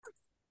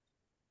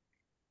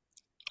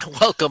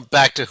Welcome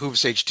back to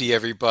Hoops HD,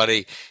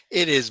 everybody.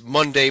 It is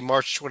Monday,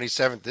 March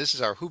 27th. This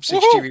is our Hoops HD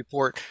Woohoo!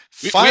 report,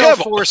 We Final have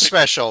Four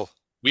special.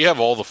 we have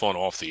all the fun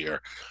off the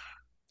air.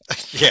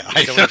 Yeah,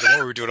 I don't even know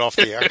what we're doing off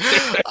the air.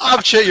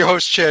 I'm your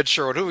host, Chad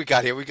Sherwood. Who we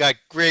got here? We got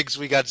Griggs,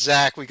 we got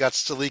Zach, we got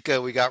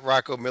Stalika, we got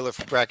Rocco Miller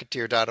from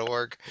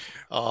Bracketeer.org.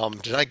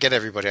 Did I get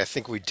everybody? I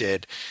think we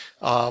did.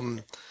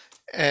 Um,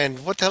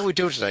 and what the hell are we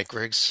doing tonight,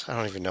 Griggs? I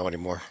don't even know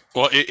anymore.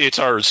 Well, it's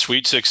our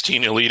Sweet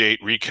 16 Elite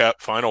Eight recap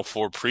Final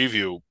Four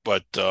preview.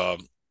 But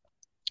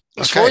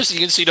as far Okay. as the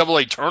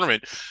NCAA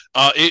tournament,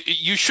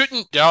 you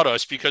shouldn't doubt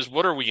us because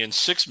what are we in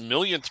 6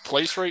 millionth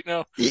place right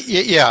now?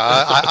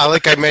 Yeah,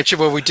 like I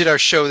mentioned when we did our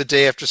show the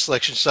day after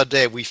Selection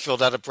Sunday, we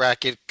filled out a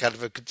bracket, kind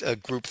of a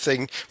group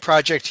thing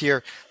project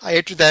here. I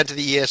entered that into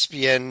the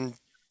ESPN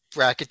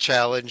bracket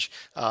challenge.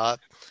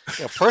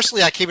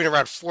 Personally, I came in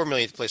around 4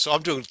 millionth place, so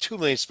I'm doing 2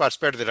 million spots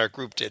better than our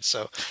group did.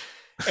 So,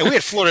 and we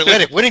had Florida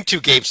Atlantic winning two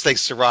games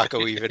thanks to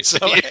Rocco even. So,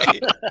 Yeah. hey.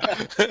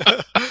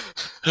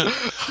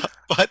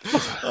 But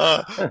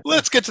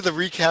let's get to the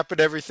recap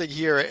and everything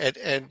here.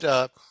 And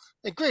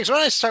Griggs, why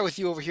don't I start with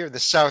you over here in the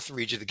South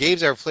region? The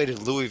games that were played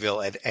in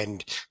Louisville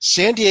and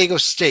San Diego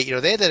State. You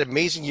know, they had that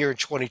amazing year in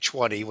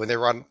 2020 when they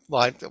were on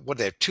line. What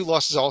they had two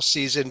losses all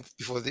season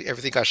before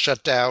everything got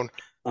shut down.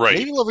 Right.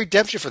 Maybe a little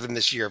redemption for them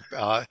this year.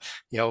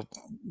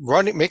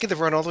 Making the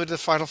run all the way to the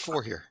Final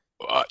Four here.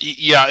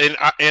 Yeah,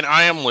 and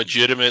I am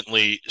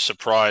legitimately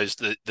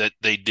surprised that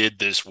they did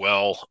this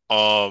well.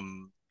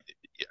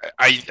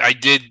 I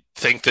did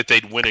think that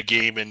they'd win a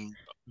game,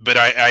 but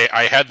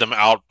I had them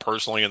out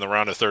personally in the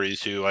round of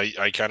 32.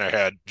 I kind of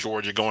had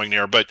Georgia going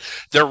there, but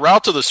their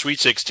route to the Sweet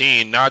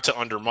 16, not to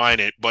undermine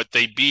it, but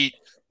they beat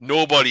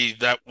nobody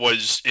that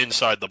was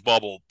inside the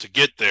bubble to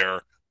get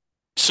there.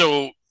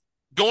 So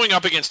going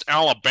up against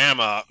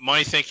Alabama,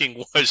 my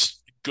thinking was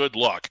good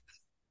luck,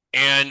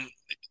 and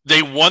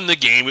they won the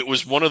game. It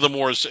was one of the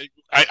more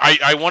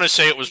I want to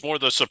say it was one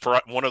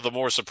of the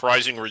more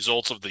surprising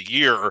results of the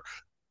year.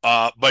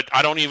 But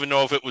I don't even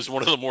know if it was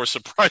one of the more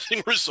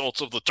surprising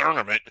results of the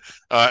tournament,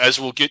 as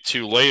we'll get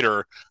to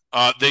later.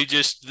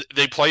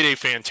 They played a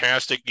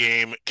fantastic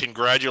game.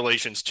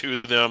 Congratulations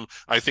to them.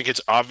 I think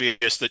it's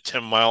obvious that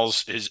Tim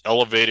Miles is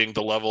elevating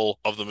the level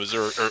of the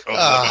Missouri or of the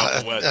Uh,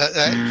 Mountain West.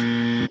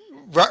 uh,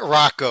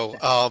 Rocco,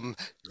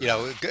 you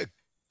know,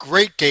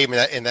 great game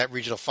in that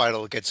regional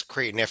final against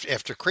Creighton.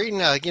 After Creighton,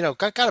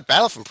 got a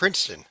battle from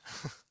Princeton.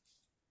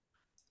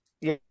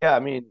 Yeah, I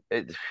mean,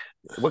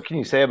 what can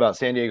you say about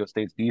San Diego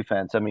State's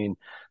defense? I mean,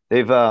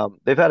 they've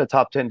had a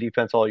top 10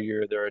 defense all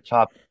year. They're a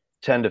top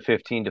 10 to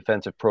 15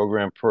 defensive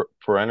program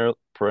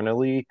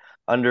perennially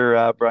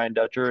under Brian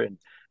Dutcher, and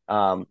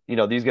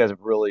these guys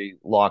have really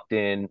locked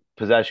in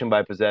possession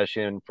by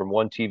possession from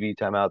one TV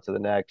timeout to the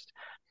next,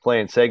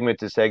 playing segment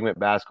to segment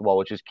basketball,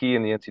 which is key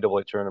in the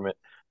NCAA tournament.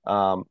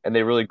 And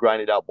they really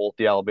grinded out both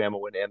the Alabama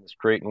win and this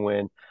Creighton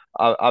win.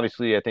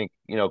 Obviously, I think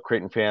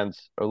Creighton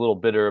fans are a little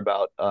bitter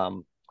about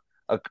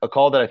a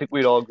call that I think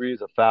we'd all agree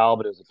is a foul,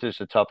 but it was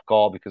just a tough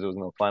call because it was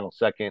in the final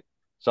second.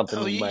 Something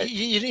Oh, we might.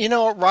 you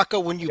know what, Rocco?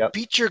 When you Yep.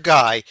 beat your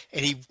guy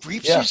and he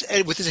Yeah.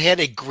 with his hand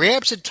and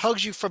grabs and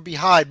tugs you from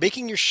behind,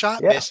 making your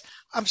shot Yeah. miss.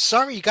 I'm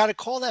sorry, you got to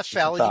call that It's a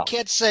foul, and you foul.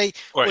 can't say,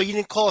 "Well, Right. you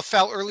didn't call a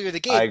foul earlier in the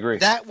I game." agree.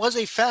 That was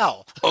a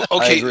foul. I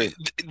Okay, agree.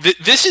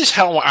 this is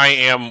how I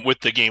am with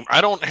the game.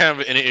 I don't have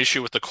an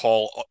issue with the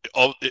call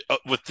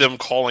with them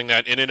calling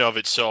that in and of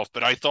itself,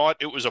 but I thought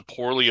it was a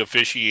poorly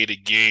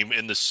officiated game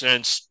in the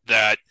sense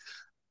that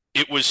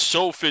it was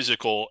so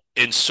physical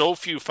and so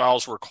few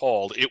fouls were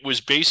called. It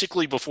was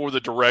basically before the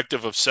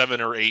directive of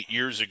 7 or 8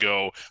 years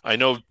ago. I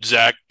know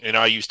Zach and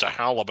I used to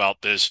howl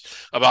about this,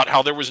 about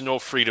how there was no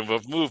freedom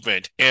of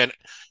movement. And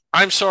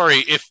I'm sorry,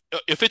 if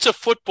it's a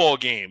football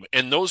game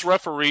and those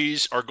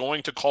referees are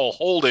going to call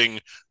holding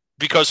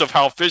because of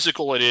how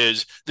physical it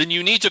is, then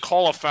you need to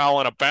call a foul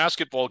in a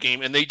basketball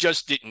game, and they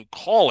just didn't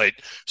call it.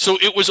 So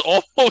it was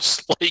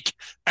almost like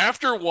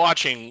after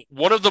watching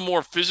one of the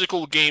more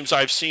physical games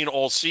I've seen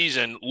all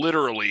season,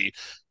 literally,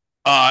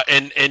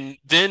 and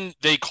then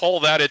they call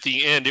that at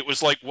the end. It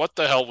was like, what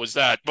the hell was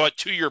that? But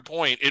to your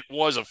point, it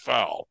was a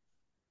foul.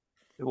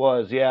 It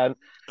was, yeah,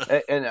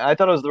 and I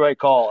thought it was the right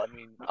call. I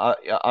mean,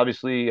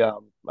 obviously, I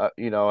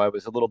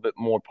was a little bit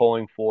more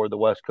pulling for the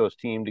West Coast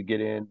team to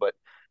get in, but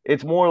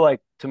it's more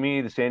like to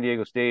me the San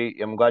Diego State.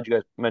 I'm glad you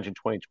guys mentioned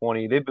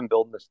 2020. They've been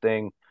building this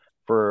thing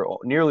for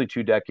nearly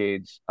 2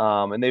 decades,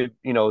 and the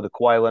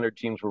Kawhi Leonard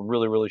teams were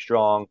really, really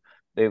strong.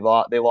 They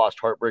lost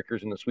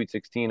heartbreakers in the Sweet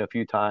 16 a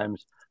few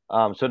times.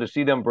 So to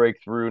see them break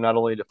through, not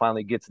only to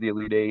finally get to the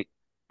Elite Eight,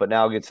 but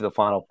now get to the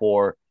Final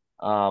Four.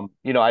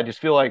 I just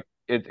feel like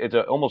it's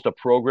almost a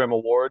program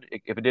award.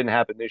 If it didn't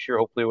happen this year,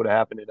 hopefully it would have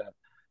happened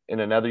in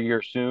another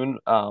year soon.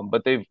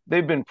 But they've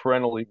been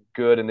perennially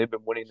good and they've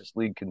been winning this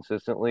league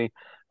consistently.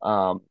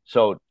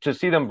 So to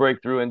see them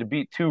break through and to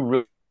beat two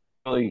really,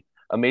 really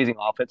amazing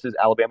offenses,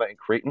 Alabama and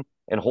Creighton,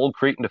 and hold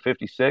Creighton to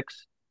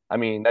 56, I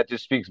mean that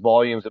just speaks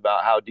volumes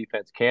about how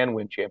defense can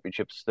win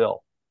championships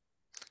still.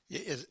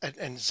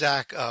 And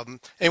Zach,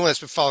 anyone that's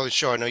been following the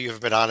show, I know you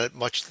haven't been on it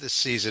much this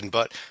season,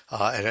 but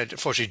and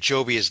unfortunately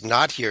Joby is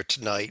not here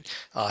tonight.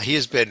 He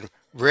has been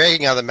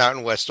ragging on the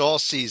Mountain West all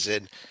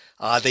season.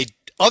 They,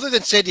 other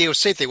than San Diego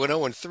State, they went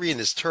 0-3 in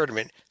this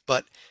tournament.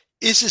 But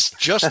is this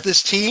just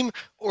this team,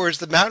 or is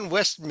the Mountain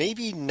West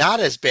maybe not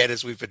as bad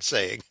as we've been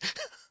saying?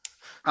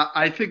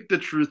 I think the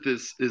truth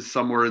is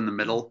somewhere in the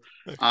middle.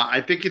 I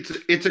think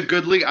it's a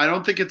good league. I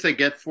don't think it's a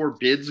get four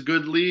bids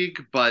good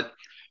league, but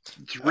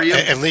three of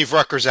And leave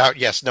Rutgers out.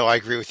 Yes, no, I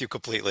agree with you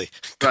completely.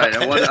 Go right.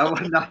 I ahead.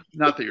 want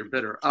not that you're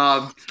bitter.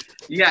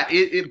 Yeah.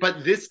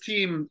 But this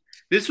team,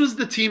 this was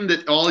the team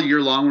that all year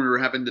long when we were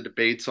having the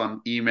debates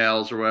on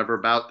emails or whatever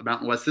about the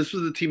Mountain West. This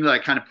was the team that I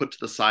kind of put to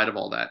the side of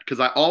all that because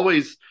I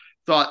always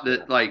thought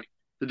that like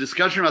the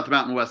discussion about the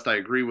Mountain West, I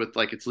agree with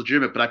like it's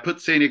legitimate, but I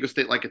put San Diego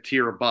State like a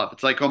tier above.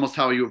 It's like almost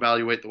how you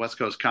evaluate the West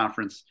Coast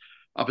Conference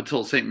up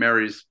until St.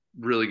 Mary's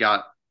really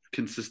got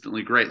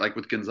consistently great, like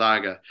with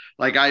Gonzaga.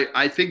 Like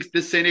I think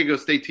this San Diego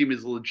State team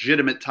is a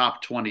legitimate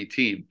top 20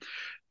 team.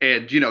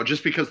 And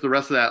just because the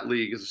rest of that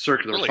league is a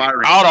circular Really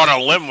firing, out on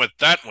a limb with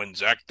that one,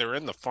 Zach. They're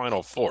in the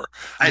Final Four.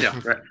 I know,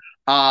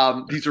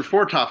 right? These are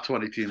four top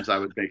 20 teams. I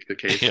would make the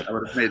case. Yeah. I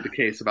would have made the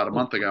case about a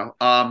month ago.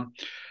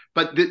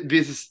 But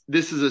this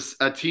is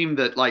a team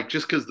that like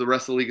just because the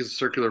rest of the league is a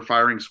circular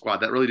firing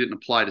squad, that really didn't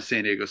apply to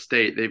San Diego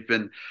State. They've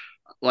been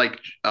like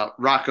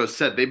Rocco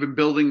said, they've been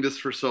building this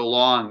for so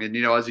long. And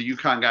as a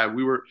UConn guy,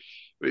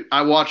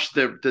 I watched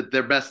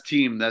their best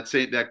team,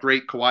 that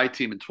great Kauai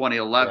team in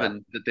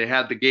 2011, that they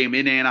had the game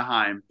in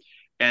Anaheim,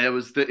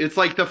 and it's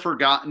like the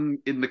forgotten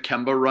in the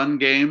Kemba Run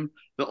game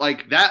that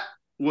like that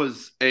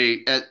was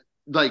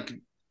like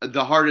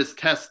the hardest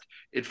test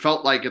it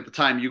felt like at the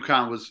time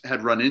UConn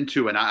had run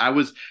into, and I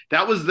was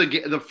that was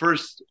the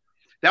first.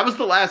 That was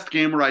the last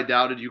game where I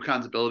doubted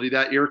UConn's ability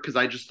that year because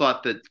I just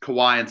thought that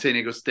Kauai and San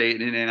Diego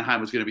State and Anaheim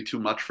was going to be too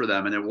much for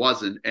them, and it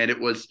wasn't. And it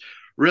was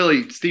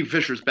really Steve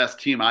Fisher's best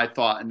team, I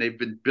thought, and they've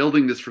been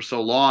building this for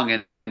so long,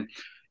 and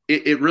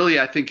it really,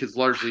 I think, has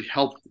largely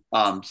helped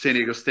San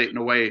Diego State in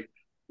a way.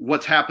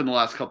 What's happened the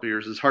last couple of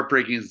years, as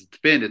heartbreaking as it's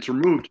been, it's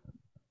removed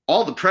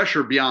all the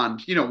pressure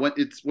beyond, when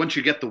once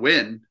you get the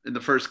win in the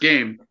first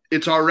game,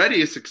 it's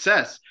already a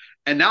success.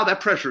 And now that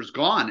pressure is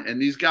gone.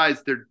 And these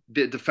guys, they're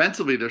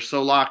defensively, they're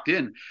so locked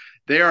in.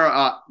 They're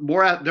a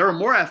more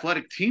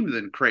athletic team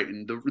than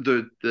Creighton.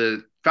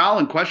 The foul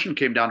in question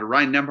came down to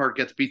Ryan Nembhard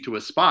gets beat to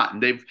a spot,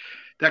 and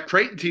that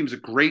Creighton team's a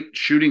great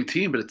shooting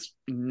team, but it's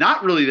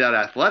not really that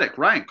athletic.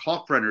 Ryan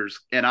Kalkbrenner's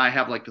and I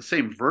have like the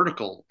same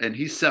vertical, and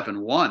he's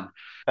 7'1",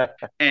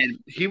 and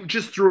he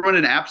just threw in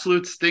an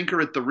absolute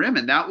stinker at the rim,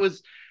 and that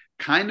was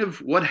kind of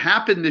what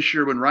happened this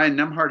year when Ryan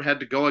Nembhard had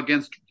to go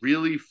against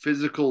really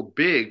physical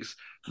bigs.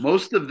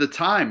 Most of the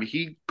time,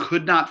 he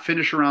could not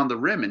finish around the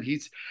rim,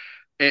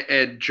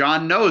 and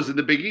John knows in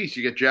the Big East,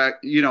 you get Jack.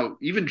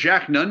 Even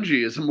Jack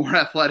Nungy is a more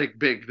athletic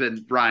big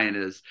than Ryan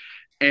is,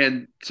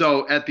 and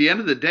so at the end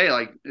of the day,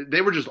 like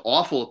they were just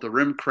awful at the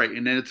rim,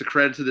 Creighton, and it's a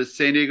credit to this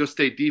San Diego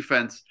State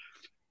defense,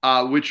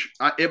 which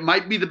it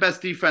might be the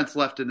best defense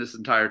left in this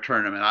entire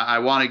tournament. I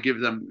want to give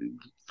them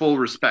full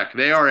respect.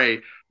 They are a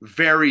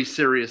very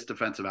serious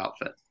defensive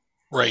outfit.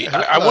 Right.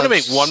 I want to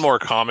make one more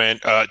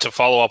comment to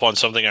follow up on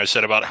something I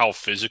said about how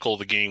physical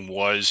the game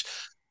was.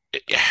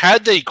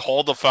 Had they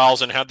called the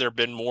fouls and had there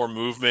been more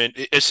movement,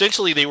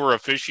 essentially they were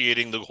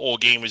officiating the whole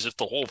game as if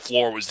the whole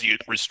floor was the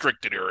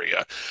restricted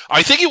area.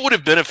 I think it would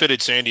have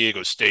benefited San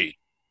Diego State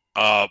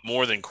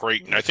more than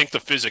Creighton. I think the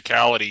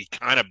physicality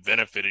kind of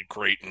benefited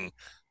Creighton.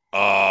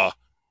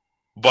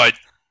 But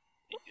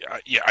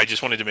yeah, I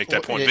just wanted to make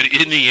that point. But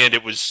in the end,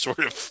 it was sort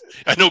of.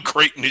 I know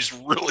Creighton is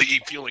really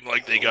feeling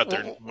like they got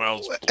their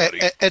mouths bloody.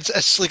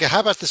 Slika, how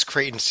about this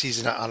Creighton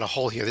season on a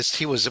whole here? This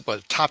team was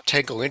top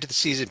 10 going into the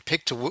season,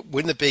 picked to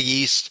win the Big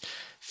East,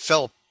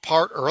 fell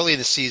apart early in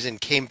the season,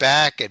 came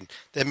back, and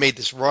then made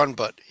this run.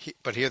 But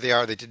here they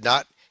are. They did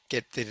not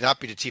beat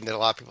a team that a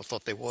lot of people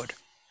thought they would.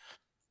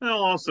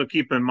 Well, also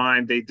keep in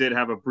mind they did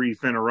have a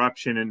brief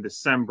interruption in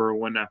December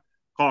when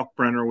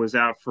Kalkbrenner was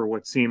out for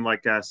what seemed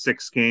like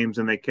 6 games,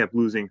 and they kept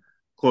losing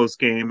close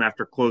game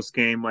after close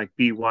game, like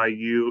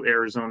BYU,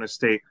 Arizona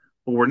State.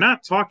 But we're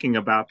not talking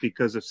about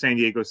because of San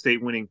Diego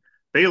State winning.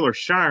 Baylor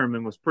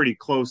Shireman was pretty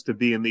close to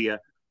being the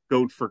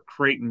GOAT for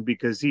Creighton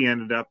because he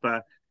ended up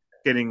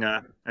getting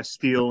a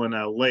steal and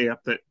a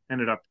layup that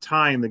ended up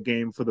tying the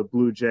game for the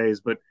Blue Jays.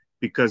 But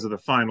because of the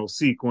final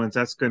sequence,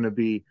 that's going to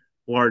be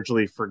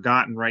largely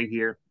forgotten right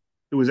here.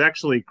 It was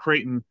actually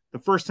Creighton the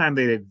first time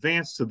they'd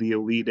advanced to the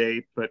Elite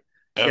Eight, but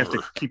you have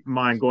to keep in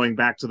mind going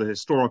back to the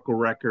historical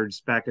records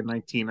back in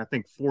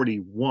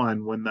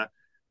 1941 when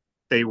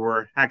they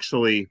were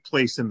actually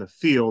placed in the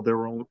field. There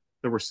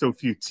were so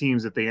few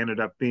teams that they ended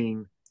up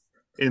being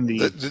in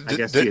the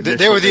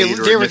they were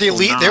the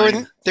elite.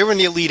 They were in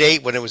the Elite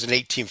Eight when it was an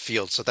 8-team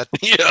field. So that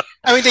yeah,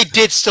 I mean they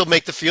did still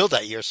make the field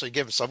that year. So you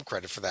give them some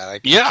credit for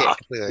that.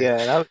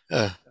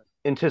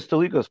 And to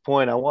Stalico's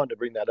point, I wanted to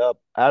bring that up.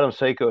 Adam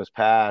Seiko's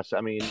pass,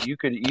 I mean, you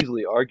could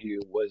easily argue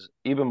was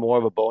even more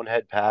of a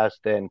bonehead pass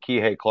than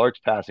Kihei Clark's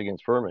pass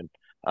against Furman.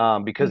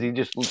 because he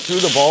just threw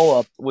the ball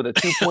up with a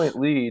 2 point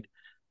lead.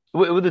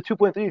 With a 2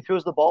 point lead, he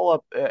throws the ball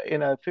up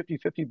in a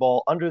 50-50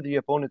 ball under the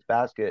opponent's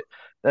basket.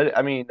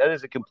 That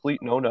is a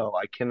complete no-no.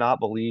 I cannot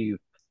believe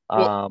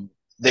Well,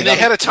 they and they got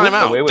had a away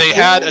timeout. with They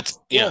that. had a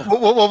Yeah.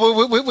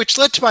 yeah. Which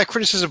led to my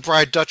criticism of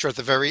Brian Dutcher at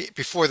the very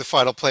before the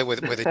final play, where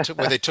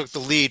they took the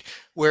lead,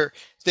 where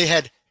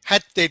they'd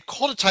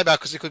called a timeout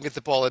because they couldn't get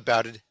the ball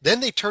inbounded.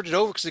 Then they turned it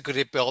over because they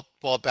couldn't get ball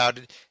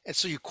inbounded, and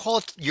so you call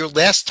it your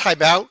last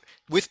timeout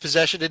with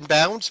possession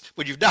inbounds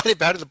when you've not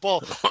inbounded the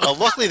ball.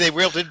 Luckily, they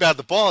were able to inbound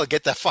the ball and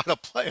get that final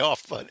play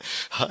off, but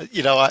a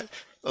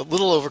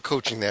little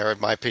overcoaching there, in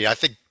my opinion. I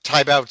think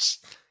timeouts,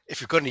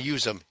 if you're going to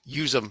use them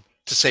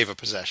to save a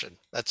possession.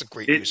 That's a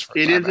great use for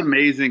a It is timeout.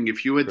 amazing.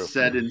 If you had True.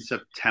 said in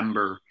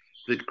September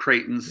that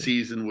Creighton's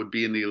season would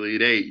be in the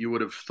Elite Eight, you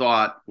would have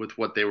thought, with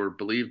what they were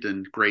believed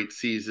in, great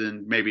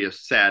season, maybe a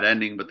sad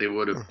ending, but they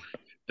would have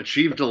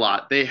achieved a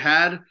lot. They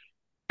had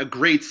a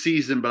great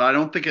season, but I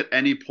don't think at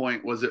any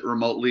point was it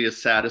remotely a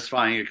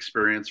satisfying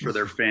experience for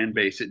their fan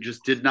base. It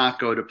just did not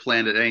go to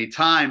plan at any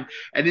time.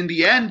 And in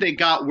the end, they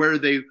got where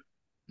they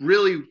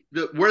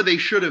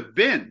should have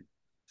been.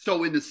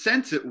 So in the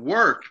sense, it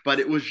worked, but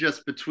it was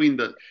just between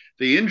the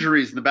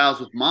injuries and the battles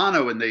with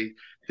mono, and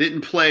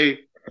didn't play.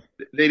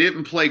 They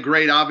didn't play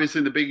great. Obviously,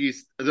 in the Big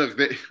East, look,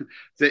 they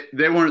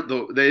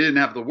didn't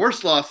have the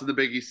worst loss in the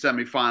Big East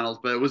semifinals,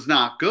 but it was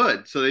not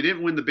good. So they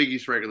didn't win the Big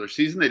East regular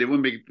season. They didn't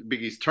win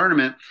Big East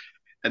tournament,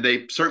 and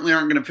they certainly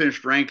aren't going to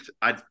finish ranked,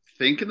 I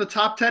think, in the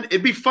top 10.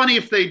 It'd be funny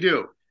if they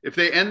do. If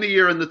they end the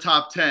year in the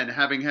top 10,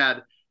 having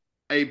had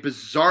a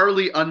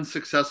bizarrely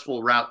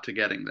unsuccessful route to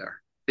getting there.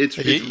 It's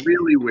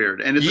really weird,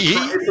 and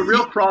it's a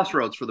real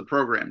crossroads for the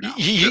program now.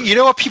 You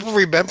know what people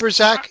remember,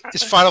 Zach?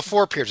 Is Final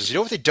Four appearances. You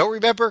know what they don't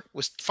remember?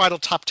 Was Final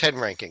Top 10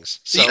 rankings.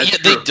 So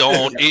They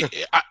don't.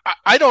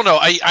 I don't know.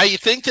 I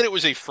think that it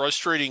was a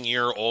frustrating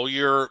year all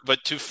year,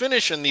 but to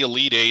finish in the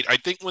Elite Eight, I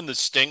think when the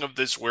sting of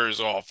this wears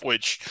off,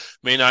 which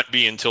may not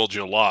be until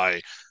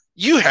July,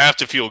 you have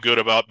to feel good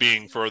about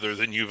being further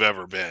than you've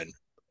ever been.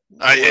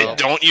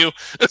 Don't you?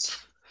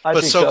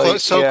 But think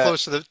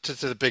close to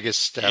the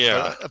biggest step.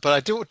 Yeah. But I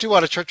do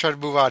want to try to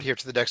move on here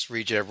to the next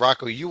region. And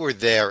Rocco, you were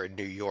there in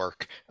New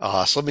York,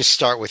 so let me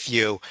start with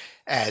you.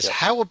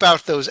 How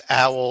about those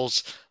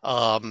Owls?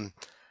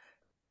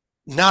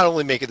 Not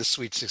only making the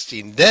Sweet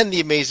 16, then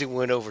the amazing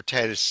win over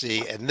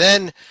Tennessee, and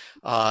then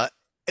an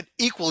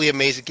equally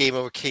amazing game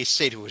over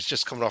K-State, who was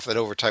just coming off that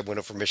overtime win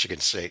over Michigan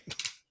State.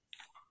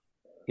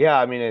 Yeah,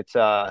 I mean it's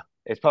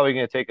probably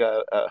going to take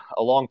a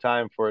long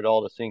time for it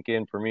all to sink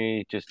in for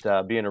me. Just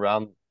being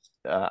around,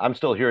 I'm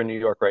still here in New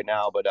York right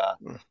now, but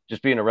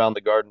just being around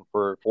the Garden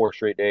for 4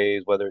 straight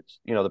days, whether it's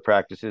the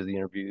practices, the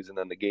interviews, and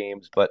then the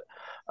games. But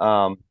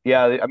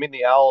yeah, I mean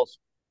the Owls.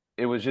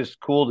 It was just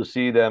cool to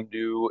see them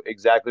do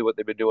exactly what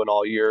they've been doing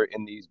all year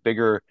in these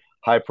bigger,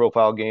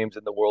 high-profile games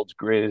in the world's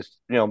greatest,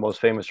 most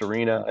famous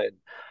arena,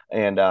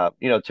 and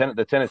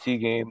the Tennessee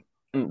game.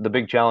 The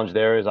big challenge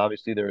there is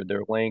obviously their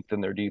length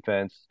and their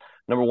defense.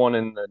 Number one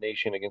in the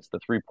nation against the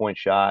 3 point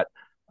shot.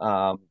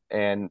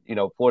 And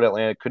Florida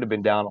Atlantic could have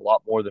been down a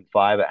lot more than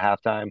 5 at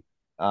halftime.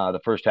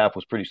 The first half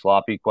was pretty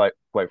sloppy, quite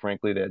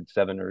frankly. They had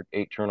 7 or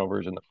 8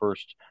 turnovers in the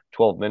first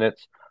 12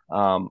 minutes.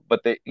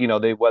 But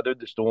they weathered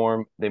the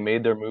storm. They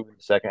made their move in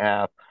the second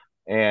half.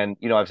 And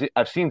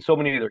I've seen so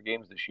many of their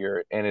games this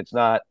year, and it's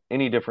not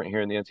any different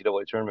here in the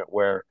NCAA tournament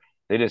where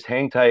they just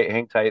hang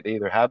tight. They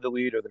either have the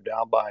lead or they're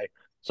down by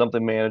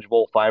something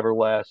manageable, 5 or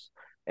less,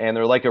 and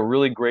they're like a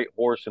really great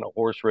horse in a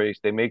horse race.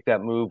 They make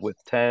that move with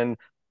 10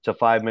 to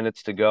 5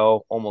 minutes to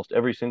go almost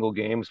every single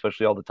game,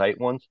 especially all the tight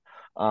ones.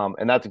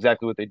 And that's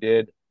exactly what they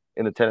did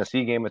in the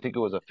Tennessee game. I think it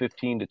was a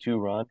 15-2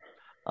 run.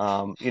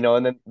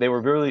 And then they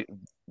were really,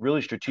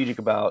 really strategic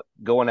about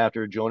going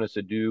after Jonas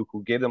Adu,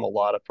 who gave them a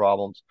lot of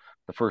problems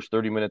the first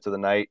 30 minutes of the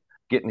night,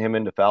 getting him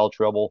into foul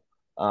trouble.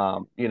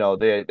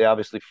 They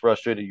obviously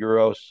frustrated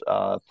Euros,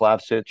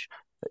 Plavsic,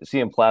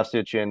 seeing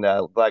Plavsic and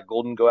Black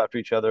Golden go after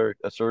each other,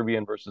 a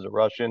Serbian versus a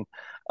Russian.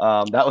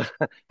 That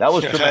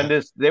was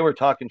tremendous. They were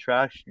talking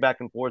trash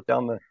back and forth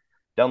down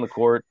the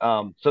court.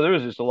 So there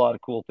was just a lot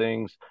of cool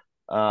things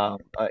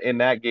in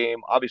that game.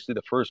 Obviously,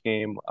 the first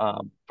game,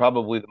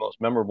 probably the most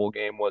memorable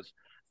game, was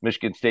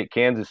Michigan State,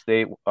 Kansas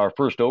State, our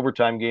first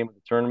overtime game of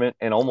the tournament,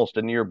 and almost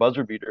a near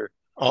buzzer beater.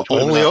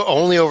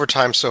 Only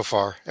overtime so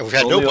far, and we've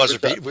had no buzzer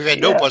beat. We've had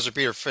no buzzer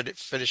beater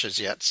finishes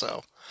yet.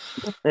 So,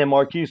 and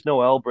Marquise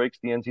Noel breaks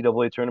the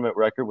NCAA tournament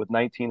record with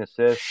 19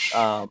 assists.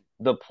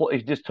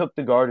 He just took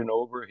the Garden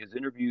over. His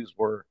interviews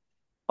were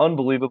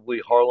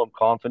unbelievably Harlem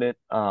confident.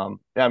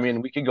 I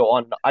mean, we could go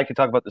on. I could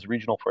talk about this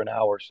regional for an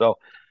hour. So,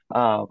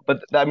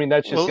 but I mean,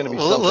 that's just going to be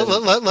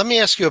something. Let me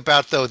ask you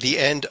about though the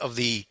end of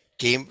the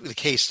game, the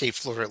K-State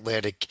Florida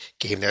Atlantic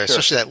game there,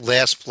 especially that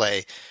last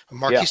play.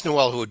 Marquise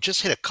Noel, who had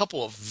just hit a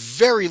couple of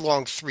very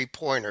long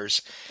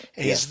 3-pointers,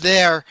 and he's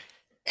there,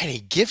 and he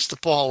gives the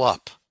ball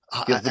up.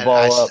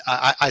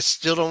 I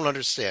still don't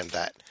understand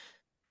that.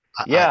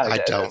 I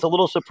don't. It's a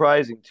little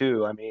surprising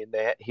too. I mean,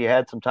 he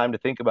had some time to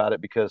think about it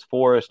because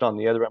Forrest on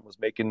the other end was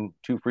making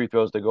 2 free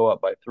throws to go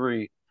up by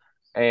 3.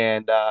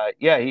 And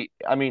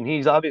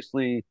he's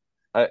obviously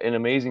an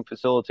amazing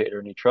facilitator,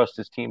 and he trusts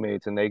his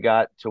teammates, and they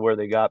got to where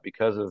they got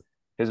because of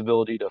his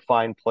ability to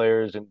find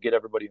players and get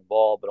everybody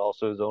involved, but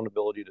also his own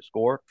ability to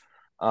score.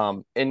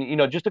 And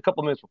just a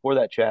couple minutes before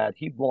that, Chad,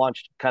 he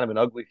launched kind of an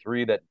ugly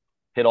three that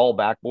hit all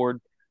backboard.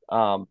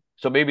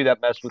 So maybe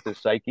that messed with his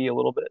psyche a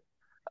little bit.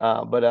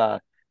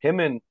 But him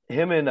and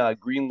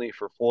Greenlee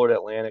for Florida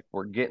Atlantic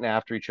were getting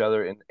after each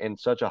other in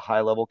such a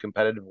high level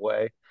competitive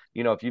way.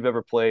 If you've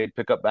ever played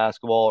pickup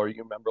basketball or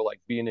you remember like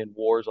being in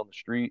wars on the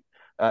street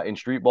in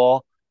street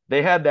ball,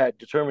 they had that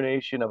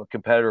determination of a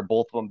competitor,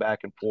 both of them back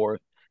and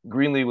forth.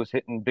 Greenlee was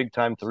hitting big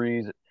time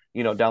threes,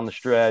 down the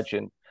stretch,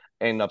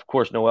 and of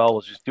course Noel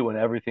was just doing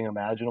everything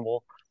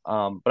imaginable.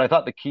 But I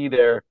thought the key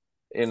there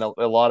in a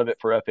lot of it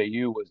for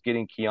FAU was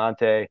getting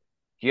Keontae.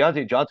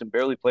 Keontae Johnson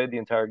barely played the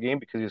entire game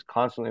because he was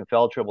constantly in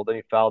foul trouble. Then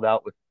he fouled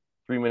out with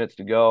 3 minutes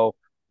to go.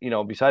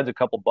 Besides a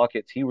couple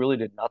buckets, he really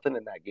did nothing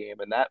in that game,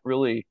 and that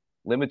really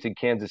limited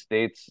Kansas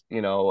State's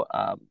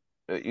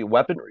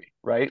weaponry,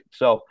 right?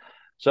 So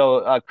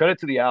credit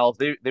to the Owls.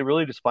 They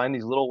really just find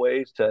these little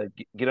ways to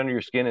get under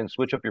your skin and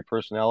switch up your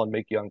personnel and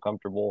make you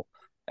uncomfortable.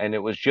 And it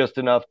was just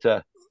enough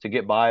to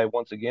get by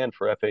once again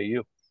for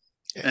FAU.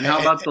 And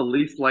how about the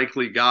least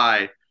likely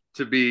guy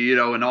to be,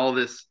 in all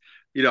this,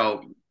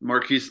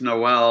 Marquise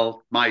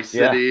Noel, my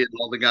city, and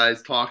all the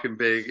guys talking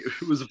big?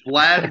 It was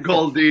Vlad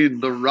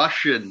Goldin, the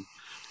Russian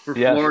for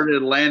Florida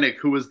Atlantic,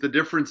 who was the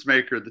difference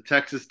maker, the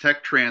Texas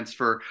Tech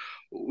transfer.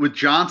 With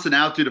Johnson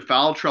out due to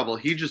foul trouble,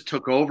 he just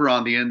took over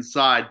on the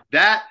inside.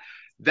 That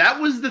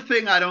was the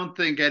thing I don't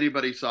think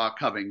anybody saw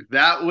coming.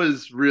 That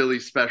was really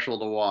special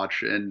to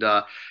watch. And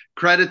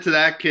credit to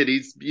that kid.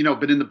 He's,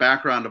 been in the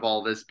background of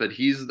all this, but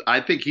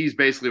I think he's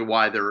basically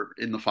why they're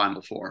in the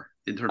Final Four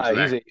in terms of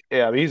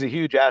that. He's a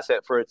huge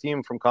asset for a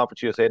team from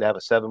Conference USA to have a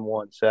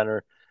 7-1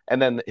 center.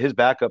 And then his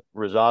backup,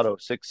 Rosado,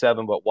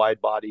 6'7", but wide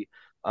body.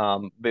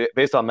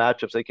 Based on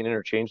matchups, they can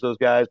interchange those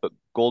guys, but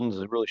Golden's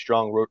is a really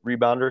strong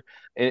rebounder.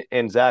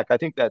 And Zach, I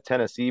think that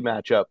Tennessee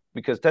matchup,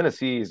 because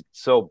Tennessee is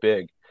so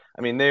big.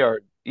 I mean, they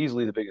are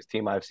easily the biggest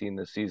team I've seen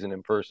this season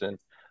in person.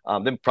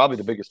 They're probably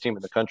the biggest team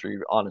in the country,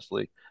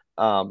 honestly.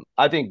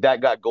 I think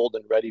that got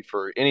Golden ready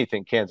for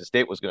anything Kansas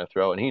State was going to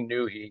throw, and he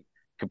knew he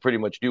could pretty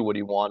much do what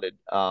he wanted,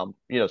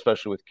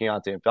 especially with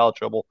Keontae in foul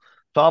trouble.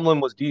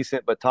 Tomlin was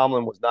decent, but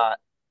Tomlin was not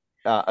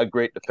a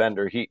great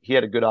defender. He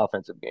had a good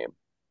offensive game.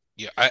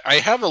 Yeah, I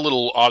have a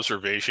little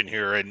observation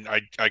here, and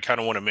I kind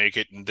of want to make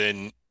it and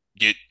then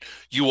get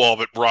you all,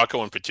 but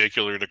Rocco in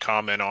particular, to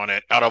comment on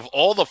it. Out of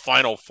all the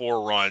Final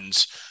Four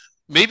runs,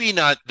 maybe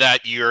not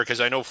that year,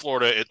 because I know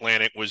Florida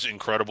Atlantic was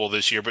incredible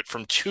this year, but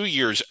from 2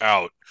 years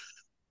out,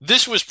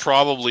 this was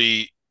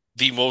probably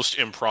the most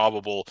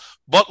improbable.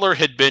 Butler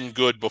had been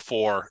good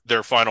before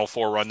their Final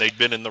Four run. They'd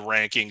been in the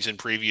rankings in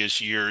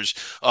previous years.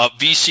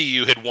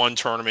 VCU had won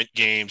tournament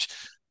games.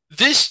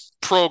 This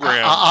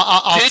program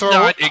did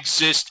not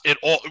exist at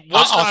all.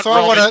 I'll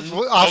throw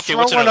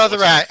one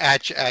other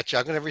at you.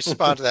 I'm going to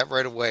respond to that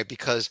right away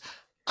because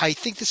I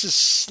think this is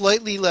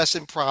slightly less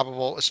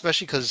improbable,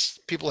 especially because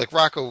people like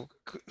Rocco,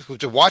 who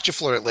to watch a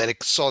Florida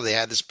Atlantic, saw they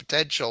had this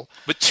potential.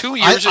 But 2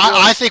 years ago,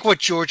 I think what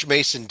George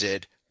Mason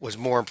did was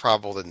more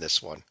improbable than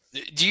this one.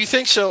 Do you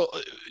think so?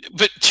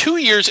 But 2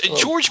 years,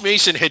 George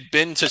Mason had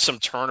been to some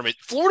tournament.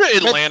 Florida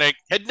Atlantic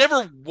had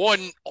never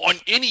won on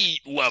any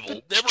level.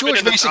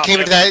 George Mason came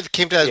to that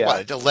as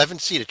what, an 11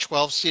 seed, a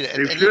 12 seed.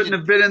 They shouldn't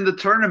have been in the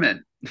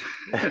tournament.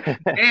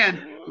 And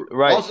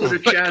also to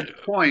Chad's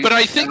point. But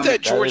I think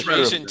that George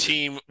Mason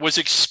team was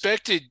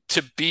expected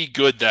to be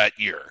good that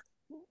year.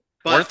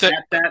 But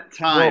at that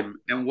time,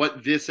 and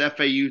what this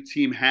FAU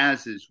team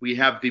has is we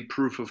have the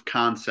proof of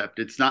concept.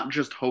 It's not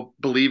just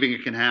believing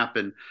it can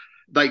happen.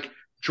 Like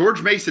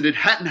George Mason, it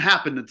hadn't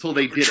happened until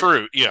they did it.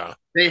 True, yeah.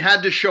 They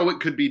had to show it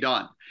could be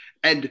done.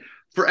 And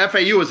for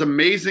FAU, as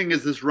amazing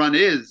as this run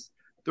is,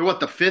 they're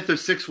the fifth or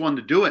sixth one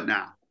to do it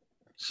now.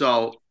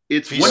 So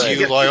it's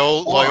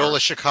Loyola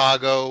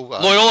Chicago.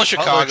 Loyola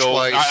Chicago.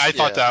 I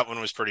thought that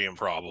one was pretty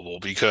improbable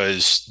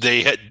because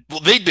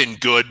they'd been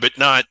good, but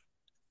not.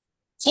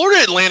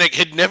 Florida Atlantic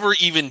had never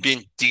even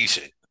been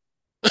decent.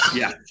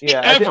 Yeah.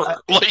 Ever.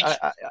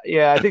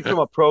 I think from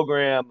a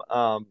program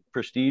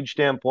prestige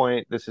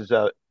standpoint, this is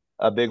a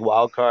big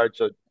wild card.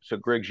 So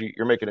Griggs,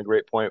 you're making a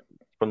great point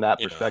from that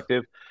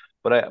perspective.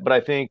 But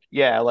I think,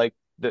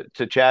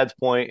 to Chad's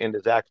point and to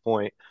Zach's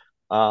point,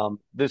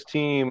 this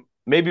team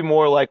may be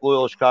more like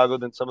Loyola Chicago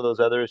than some of those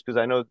others, because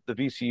I know the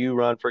VCU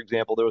run, for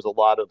example, there was a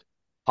lot of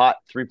hot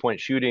 3-point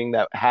shooting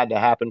that had to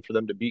happen for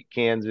them to beat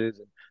Kansas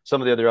and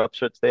some of the other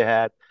upsets they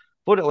had.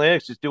 Florida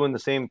Atlantic's just doing the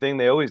same thing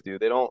they always do.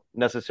 They don't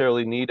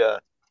necessarily need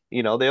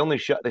they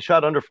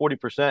shot under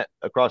 40%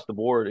 across the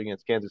board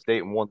against Kansas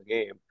State and won the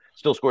game.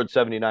 Still scored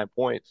 79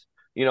 points.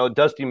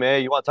 Dusty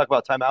May, you want to talk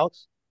about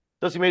timeouts?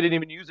 Dusty May didn't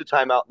even use a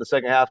timeout in the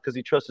second half because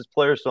he trusts his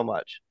players so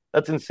much.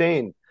 That's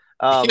insane.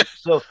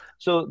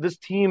 So this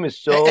team is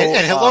so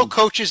and hello,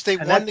 coaches, they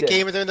won the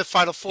game and they're in the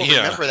Final Four. Yeah.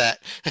 Remember that.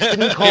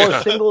 Didn't call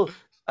a single.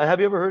 Have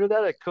you ever heard of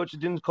that? A coach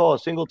didn't call a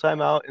single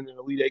timeout in an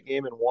Elite Eight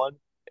game and won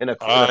in a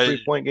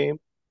 3-point game.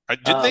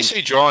 Didn't they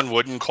say John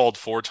Wooden called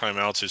 4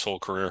 timeouts his whole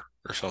career or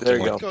There something you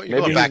like go. that? You're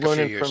going Maybe he's back a few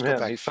learning years. from Go him.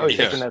 back a He's few probably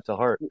years. taking that to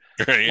heart.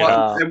 Yeah.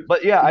 Well,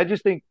 But yeah, I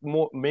just think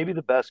maybe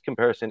the best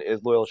comparison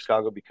is Loyola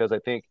Chicago, because I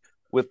think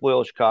with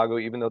Loyola Chicago,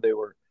 even though they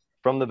were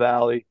from the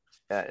Valley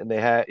and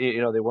they had, they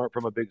weren't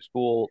from a big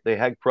school, they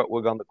had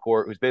Krutwig on the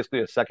court, who's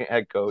basically a second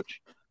head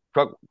coach.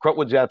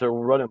 Krutwig's out there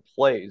running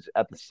plays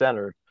at the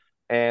center,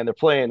 and they're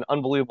playing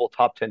unbelievable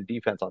top 10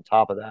 defense on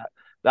top of that.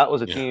 That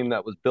was a Yeah. team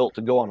that was built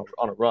to go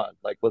on a run.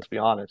 Like, let's be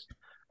honest.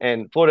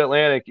 And Florida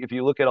Atlantic, if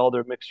you look at all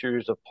their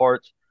mixtures of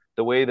parts,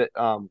 the way that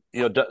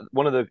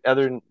one of the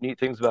other neat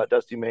things about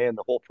Dusty May and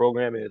the whole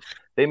program is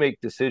they make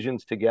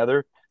decisions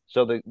together.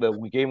 So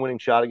the game winning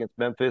shot against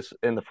Memphis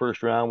in the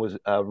first round was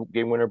a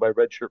game winner by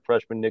redshirt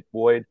freshman Nick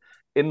Boyd.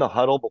 In the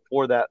huddle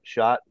before that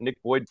shot,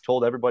 Nick Boyd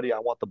told everybody, "I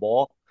want the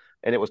ball,"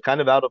 and it was kind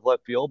of out of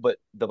left field, but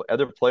the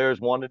other players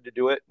wanted to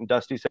do it, and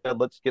Dusty said,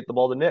 "Let's get the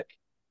ball to Nick."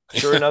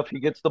 Sure enough, he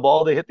gets the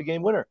ball. They hit the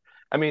game winner.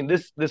 I mean,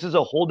 this is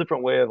a whole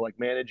different way of like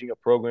managing a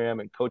program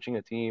and coaching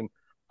a team.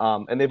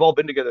 And they've all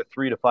been together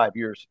 3 to 5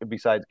 years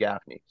besides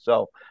Gaffney.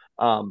 So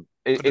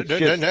it's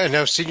just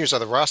No seniors on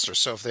the roster,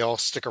 so if they all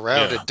stick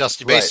around Yeah. and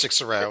Dusty May right, sticks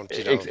around,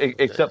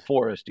 except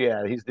Forrest.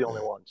 Yeah, he's the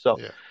only one. So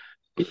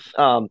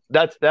yeah.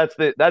 that's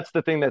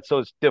the thing that's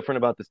so different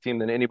about this team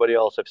than anybody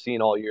else I've seen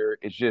all year.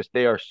 It's just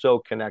they are so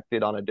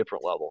connected on a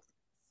different level.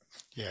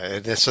 Yeah,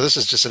 and so this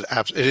is just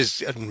it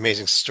is an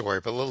amazing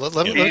story. But let's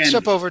And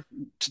jump over.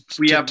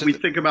 we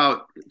think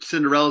about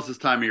Cinderella's this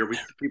time of year.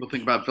 People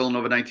think about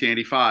Villanova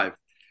 1985.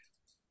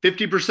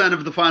 50%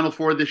 of the Final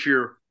Four this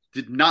year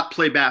did not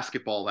play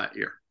basketball that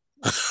year.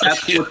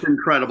 That's what's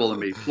incredible to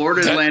me.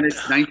 Florida Atlantic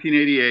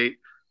 1988,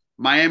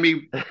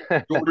 Miami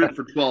Jordan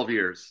for 12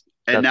 years,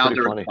 and That's now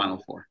pretty they're funny. in the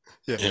Final Four.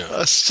 Yeah. Yeah.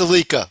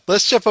 Stalika,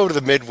 let's jump over to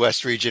the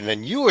Midwest region.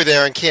 And you were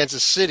there in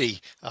Kansas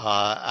City,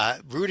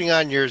 rooting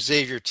on your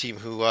Xavier team,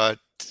 who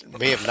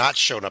may have not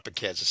shown up in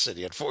Kansas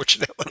City,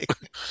 unfortunately.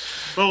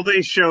 Well,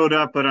 they showed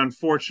up, but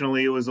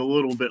unfortunately, it was a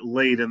little bit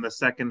late in the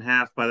second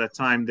half by the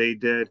time they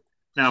did.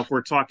 Now, if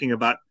we're talking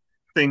about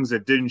things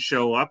that didn't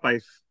show up, I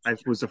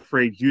was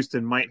afraid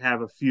Houston might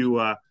have a few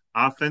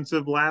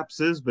offensive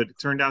lapses, but it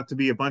turned out to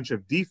be a bunch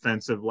of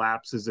defensive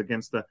lapses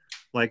against the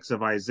likes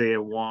of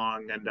Isaiah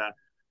Wong and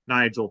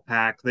Nigel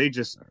Pack. They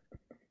just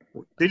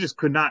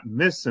could not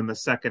miss in the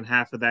second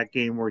half of that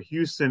game, where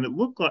Houston, it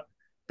looked like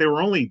they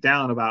were only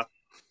down about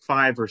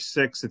 5 or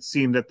 6. It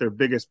seemed at their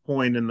biggest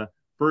point in the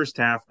first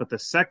half, but the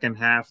second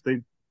half,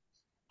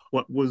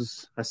 what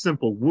was a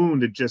simple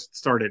wound, it just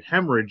started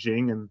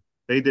hemorrhaging, and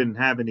they didn't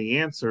have any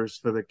answers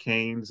for the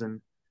Canes.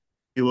 And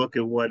you look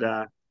at what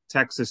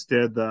Texas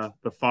did the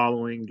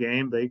following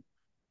game.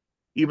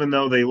 Even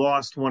though they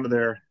lost one of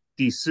their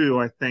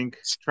Dessou, I think,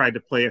 tried to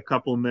play a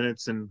couple of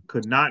minutes and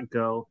could not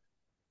go,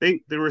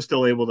 they were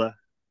still able to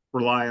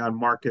rely on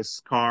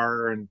Marcus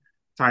Carr and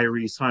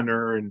Tyrese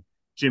Hunter and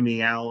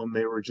Jimmy Allen.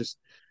 They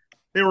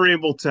were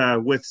able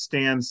to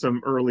withstand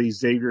some early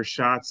Xavier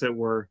shots that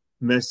were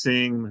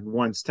missing. And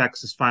once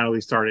Texas finally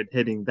started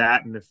hitting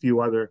that and a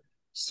few other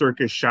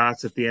circus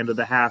shots at the end of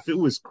the half, it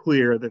was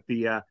clear that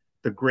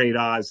the great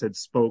Oz had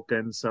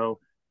spoken. So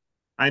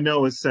I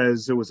know it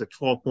says it was a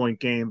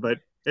 12-point game, but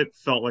it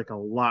felt like a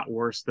lot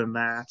worse than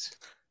that.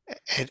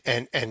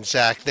 And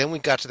Zach, then we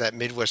got to that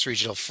Midwest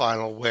Regional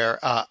Final where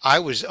I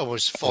was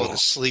almost falling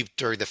asleep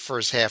during the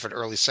first half and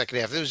early second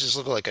half. It was just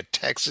looking like a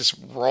Texas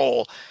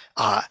roll.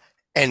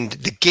 And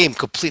the game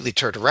completely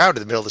turned around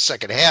in the middle of the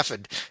second half,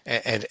 and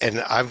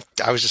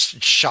I was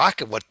just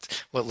shocked at what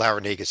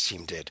Laranaga's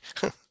team did.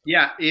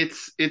 Yeah,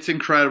 it's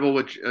incredible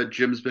what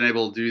Jim's been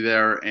able to do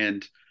there,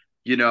 and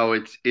it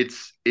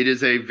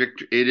is a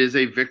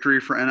victory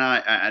for NIL,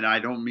 and I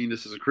don't mean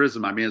this as a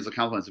criticism. I mean as a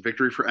compliment. It's a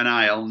victory for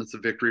NIL, and it's a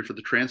victory for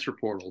the transfer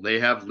portal. They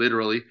have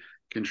literally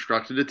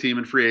constructed a team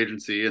in free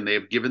agency, and they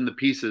have given the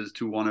pieces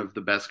to one of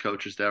the best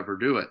coaches to ever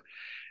do it.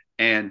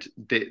 And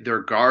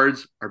their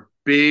guards are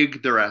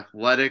big, they're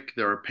athletic,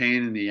 they're a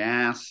pain in the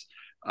ass.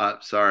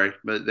 Sorry,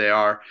 but they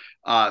are.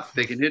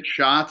 They can hit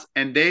shots,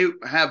 and they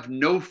have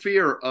no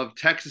fear of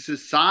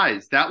Texas's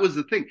size. That was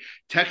the thing.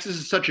 Texas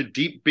is such a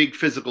deep, big,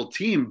 physical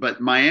team,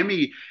 but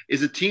Miami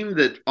is a team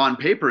that, on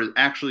paper,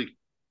 actually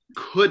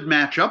could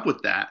match up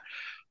with that.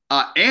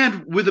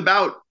 And with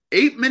about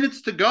 8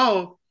 minutes to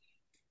go,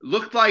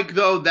 looked like,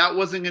 though, that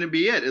wasn't going to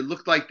be it. It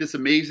looked like this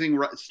amazing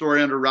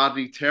story under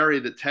Rodney Terry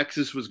that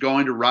Texas was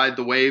going to ride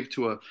the wave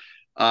to a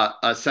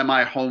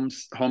home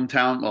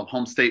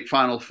state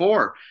Final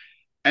Four.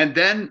 And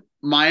then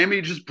Miami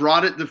just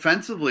brought it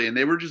defensively, and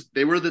they were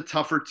the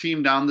tougher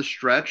team down the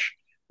stretch.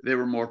 They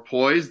were more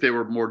poised, they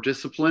were more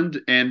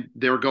disciplined, and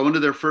they were going to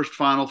their first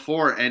Final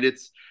Four. And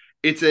it's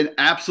an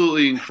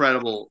absolutely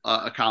incredible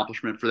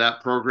accomplishment for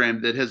that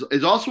program that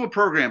is also a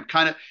program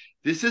kind of.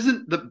 This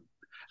isn't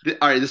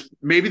all right,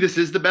 this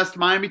is the best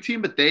Miami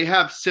team, but they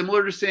have,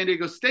 similar to San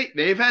Diego State,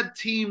 they've had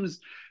teams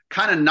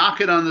kind of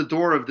knocking on the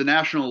door of the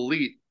national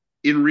elite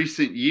in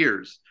recent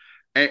years.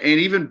 And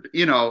even,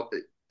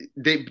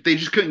 they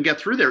just couldn't get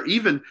through there.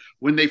 Even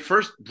when they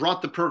first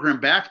brought the program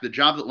back, the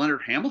job that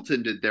Leonard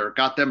Hamilton did there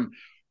got them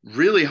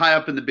really high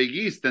up in the Big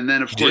East. And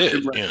then, of He course,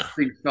 did, yeah.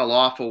 things fell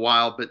off a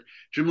while. But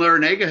Jim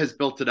Larinaga has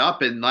built it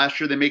up. And last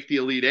year they make the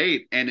Elite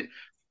Eight. And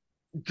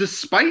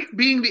despite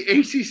being the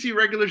ACC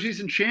regular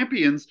season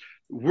champions,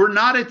 we're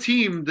not a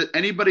team that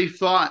anybody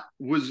thought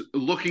was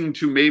looking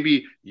to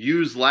maybe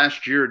use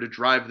last year to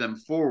drive them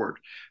forward.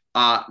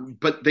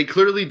 But they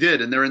clearly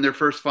did, and they're in their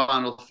first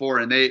Final Four,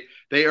 and they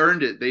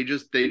earned it. They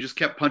just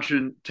kept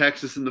punching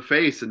Texas in the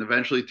face, and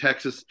eventually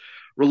Texas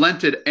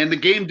relented. And the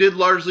game did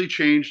largely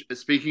change.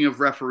 Speaking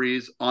of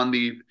referees, on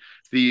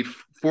the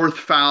fourth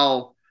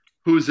foul,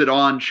 who's it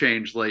on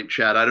change late,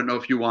 Chad? I don't know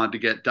if you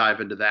wanted to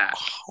dive into that.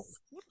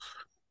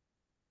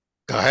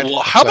 Go ahead.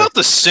 Well, how about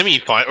the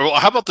semifinal? Or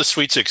how about the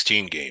Sweet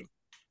 16 game?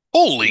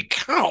 Holy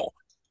cow!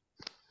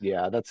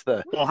 Yeah, that's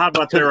the. Well, how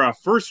about their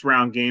first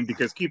round game?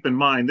 Because keep in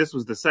mind, this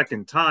was the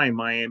second time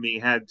Miami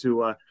had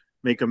to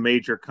make a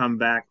major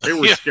comeback. They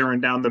were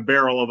staring down the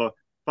barrel of a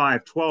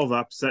 5-12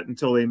 upset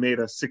until they made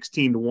a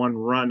 16-1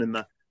 run in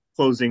the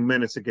closing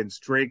minutes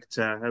against Drake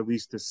to at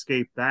least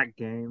escape that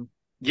game.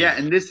 Yeah,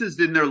 and this is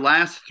in their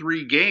last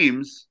three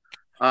games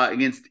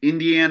against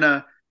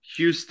Indiana,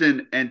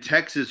 Houston, and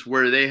Texas,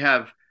 where they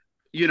have,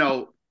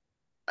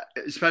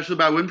 especially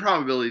by win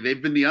probability,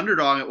 they've been the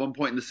underdog at one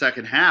point in the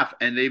second half,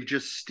 and they've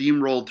just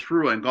steamrolled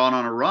through and gone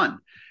on a run.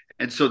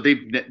 And so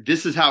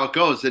this is how it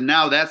goes. And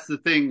now that's the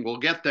thing. We'll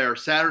get there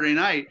Saturday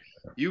night.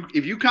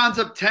 If UConn's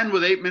up 10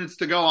 with 8 minutes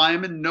to go, I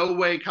am in no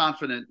way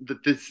confident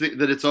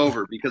that it's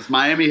over, because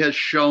Miami has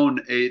shown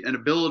an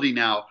ability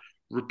now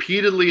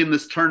repeatedly in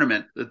this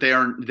tournament that they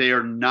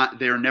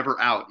are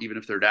never out, even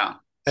if they're down.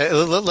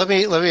 Let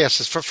me ask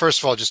this. First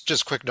of all, just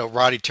a quick note.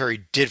 Rodney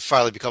Terry did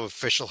finally become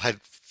official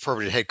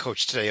permanent head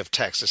coach today of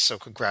Texas, so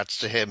congrats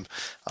to him.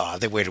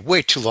 They waited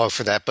way too long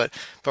for that. But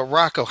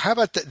Rocco, how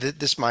about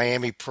this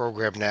Miami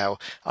program now?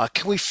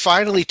 Can we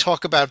finally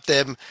talk about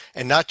them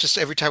and not just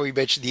every time we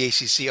mention the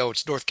ACC? Oh,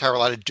 it's North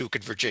Carolina, Duke,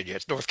 and Virginia.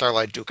 It's North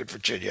Carolina, Duke, and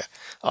Virginia.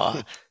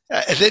 Does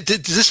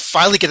this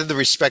finally get them the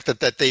respect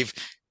that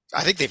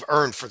I think they've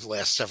earned for the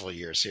last several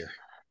years here?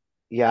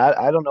 Yeah,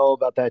 I don't know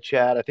about that,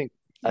 Chad.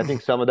 I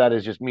think some of that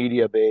is just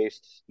media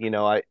based.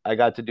 I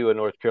got to do a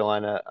North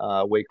Carolina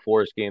Wake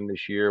Forest game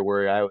this year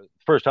where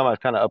first time I was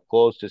kind of up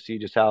close to see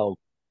just how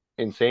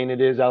insane it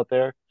is out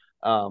there.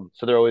 So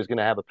they're always going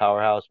to have a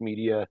powerhouse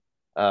media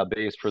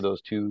base for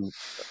those two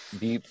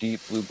deep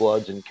blue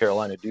bloods in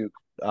Carolina Duke.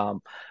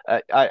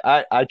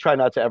 I try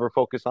not to ever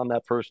focus on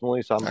that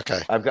personally, so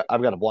I've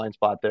got a blind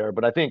spot there.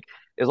 But I think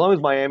as long as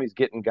Miami's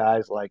getting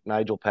guys like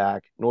Nigel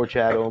Pack,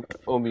 Norchad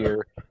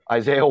Omier,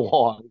 Isaiah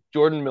Wong,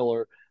 Jordan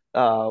Miller,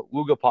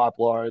 Luga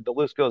Poplar, the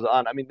list goes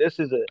on. I mean, this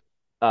is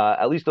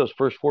at least those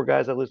first four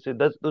guys I listed,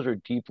 those are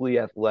deeply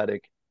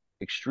athletic,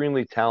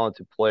 extremely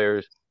talented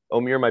players.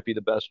 Omier might be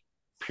the best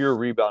pure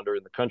rebounder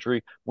in the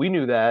country. We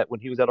knew that when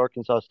he was at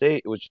Arkansas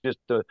State. It was just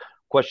a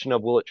question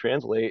of will it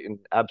translate, and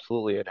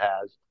absolutely it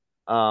has.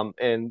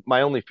 And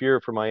my only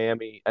fear for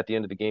Miami at the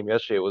end of the game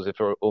yesterday was if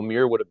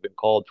Omier would have been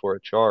called for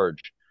a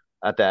charge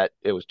at that.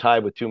 It was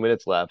tied with 2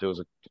 minutes left. It was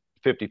a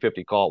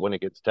 50-50 call when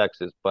it gets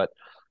Texas, but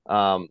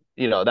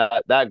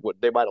that would,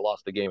 they might have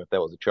lost the game if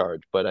that was a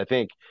charge. But I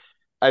think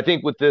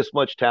with this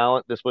much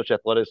talent, this much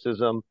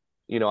athleticism,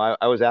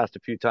 I was asked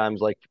a few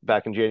times, like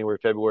back in January,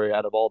 February,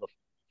 out of all the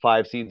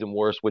 5 seeds and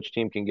worse, which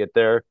team can get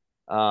there.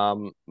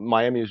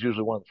 Miami is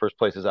usually one of the first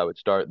places I would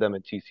start, them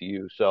and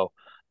TCU. So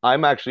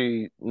I'm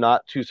actually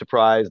not too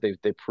surprised.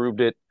 They proved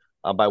it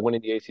by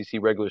winning the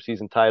ACC regular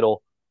season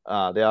title.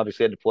 They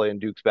obviously had to play in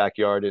Duke's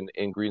backyard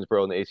in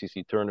Greensboro in the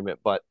ACC tournament,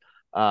 but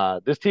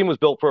this team was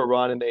built for a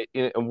run,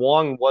 and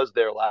Wong was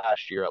there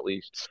last year at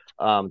least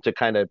to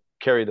kind of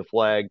carry the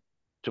flag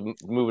to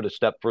move it a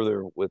step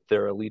further with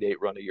their Elite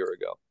Eight run a year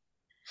ago.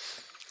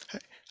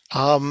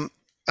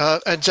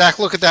 And Zach,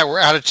 look at that. We're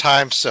out of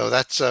time, so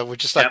that's we're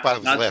just like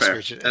bottom of the last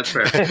region. That's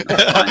fair.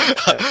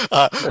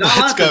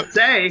 Not to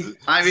say.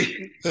 I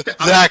mean,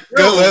 Zach,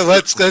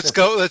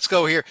 let's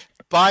go here.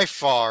 By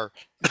far,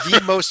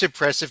 the most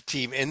impressive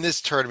team in this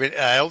tournament,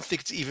 and I don't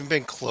think it's even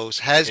been close,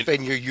 has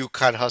been your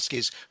UConn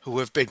Huskies, who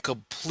have been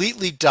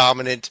completely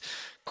dominant,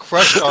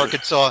 crushed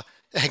Arkansas,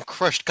 and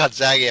crushed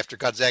Gonzaga after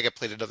Gonzaga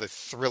played another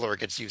thriller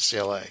against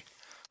UCLA.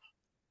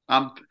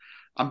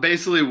 I'm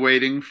basically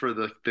waiting for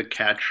the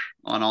catch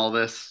on all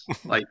this.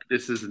 Like,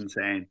 this is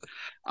insane.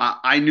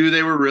 I knew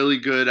they were really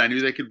good. I knew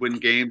they could win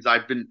games.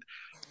 I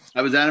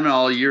was adamant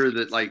all year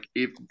that, like,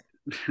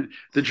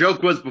 the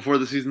joke was before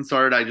the season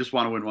started, I just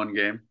want to win one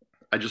game.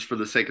 I just, for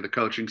the sake of the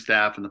coaching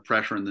staff and the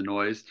pressure and the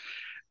noise.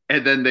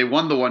 And then they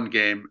won the one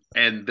game,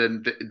 and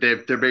then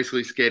they're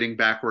basically skating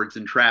backwards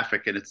in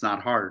traffic, and it's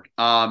not hard.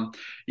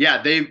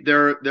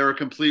 They're a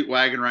complete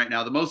wagon right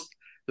now. The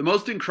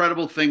most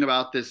incredible thing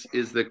about this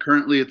is that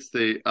currently it's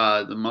the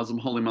Muslim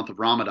holy month of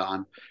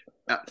Ramadan.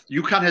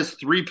 UConn has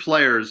 3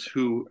 players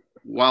who,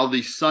 while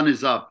the sun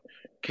is up,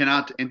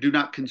 cannot and do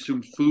not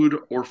consume food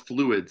or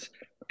fluids,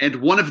 and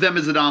one of them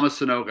is Adama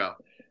Sanogo.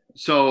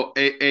 So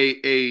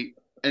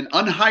an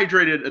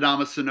unhydrated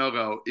Adama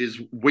Sanogo is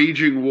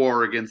waging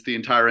war against the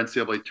entire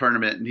NCAA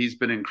tournament, and he's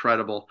been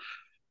incredible.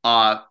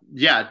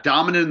 Yeah,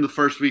 dominant in the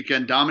first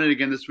weekend, dominant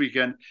again this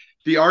weekend.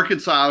 The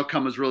Arkansas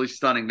outcome was really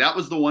stunning. That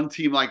was the one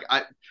team like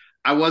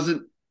I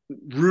wasn't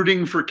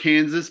rooting for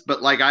Kansas,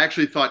 but like I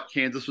actually thought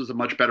Kansas was a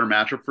much better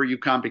matchup for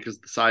UConn because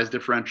of the size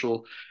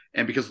differential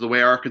and because of the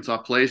way Arkansas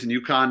plays. And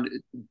UConn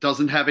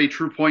doesn't have a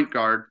true point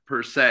guard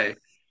per se,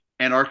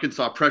 and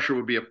Arkansas pressure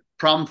would be a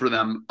problem for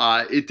them.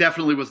 It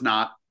definitely was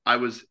not. I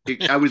was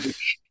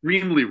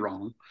extremely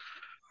wrong.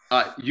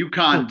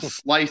 UConn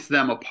sliced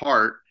them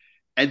apart,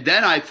 and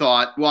then I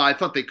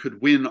thought they could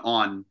win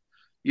on,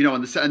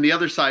 on the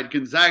other side,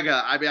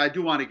 Gonzaga. I mean, I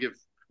do want to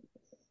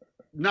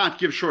not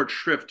give short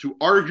shrift to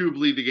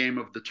arguably the game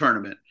of the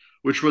tournament,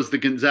 which was the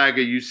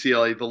Gonzaga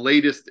UCLA, the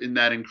latest in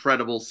that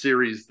incredible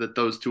series that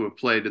those two have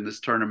played in this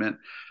tournament.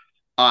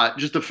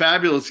 Just a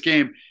fabulous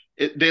game.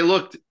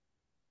 UCLA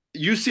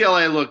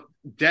looked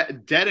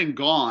dead and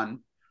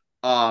gone.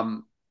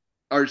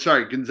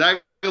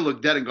 Gonzaga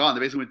looked dead and gone. They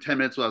basically went 10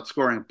 minutes without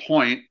scoring a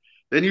point.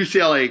 Then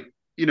UCLA,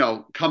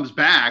 comes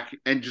back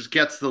and just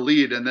gets the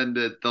lead, and then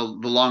the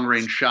long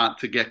range shot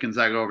to get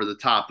Gonzaga over the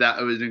top.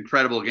 That was an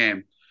incredible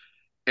game.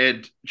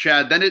 And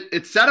Chad, then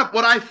it set up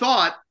what I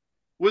thought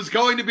was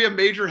going to be a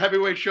major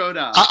heavyweight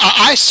showdown.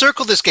 I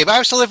circled this game. I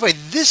was telling everybody,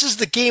 this is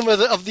the game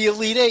of the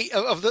Elite Eight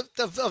of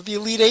the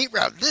Elite Eight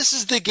round. This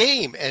is the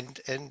game, and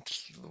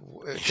it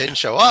didn't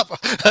show up.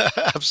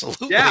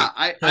 Absolutely. Yeah,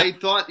 I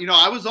thought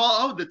I was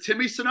all the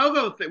Timmy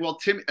Sonogo thing. Well,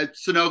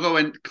 Sonogo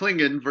and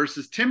Klingon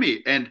versus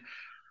Timmy, and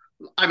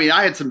I mean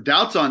I had some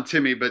doubts on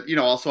Timmy, but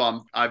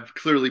also I'm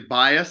clearly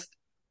biased.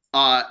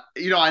 I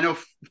know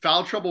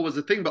foul trouble was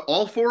a thing, but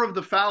all four of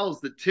the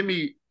fouls that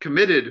Timmy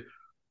committed,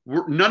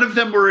 none of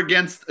them were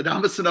against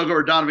Adama Sanogo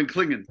or Donovan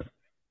Clingan.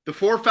 The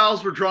four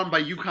fouls were drawn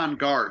by UConn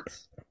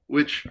guards,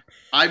 which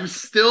I'm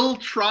still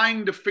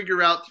trying to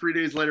figure out 3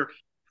 days later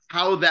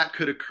how that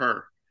could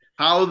occur.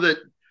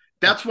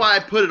 That's why I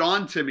put it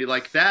on Timmy.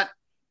 Like that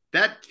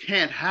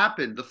can't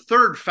happen. The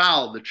third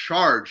foul, the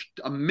charge,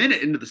 a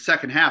minute into the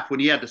second half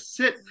when he had to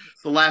sit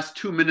the last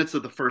 2 minutes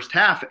of the first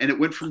half, and it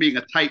went from being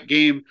a tight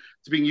game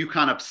to being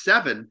UConn up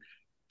 7.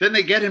 Then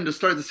they get him to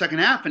start the second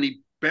half, and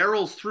he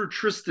barrels through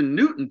Tristan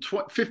Newton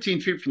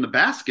 15 feet from the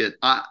basket.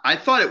 I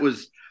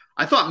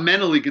thought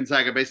mentally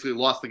Gonzaga basically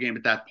lost the game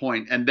at that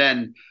point, and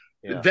then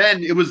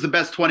it was the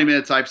best 20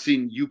 minutes I've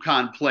seen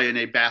UConn play in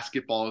a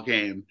basketball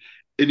game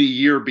in a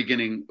year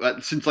beginning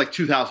since like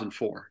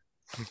 2004.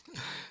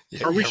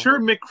 Yeah, Are we sure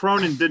Mick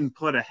Cronin didn't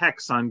put a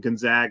hex on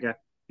Gonzaga?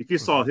 If you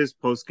saw his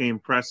post-game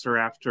presser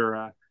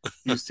after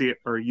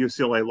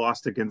UCLA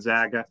lost to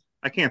Gonzaga,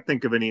 I can't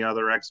think of any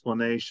other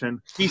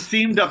explanation. He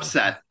seemed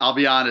upset. I'll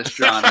be honest,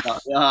 John.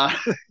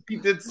 He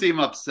did seem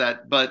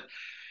upset, but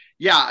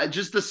yeah,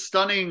 just a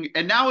stunning.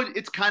 And now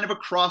it's kind of a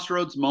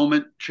crossroads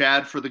moment,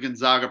 Chad, for the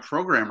Gonzaga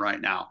program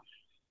right now.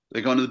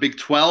 They go into the Big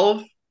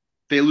 12.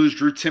 They lose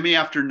Drew Timme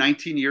after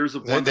 19 years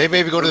of. They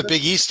maybe go to the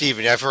Big East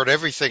even. I've heard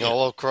everything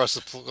all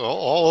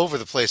over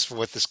the place for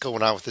what's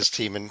going on with this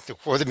team,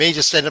 or they may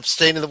just end up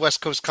staying in the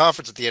West Coast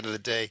Conference at the end of the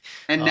day.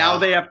 And now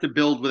they have to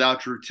build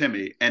without Drew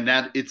Timme, and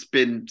that it's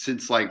been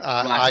since like.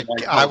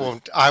 I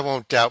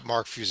won't doubt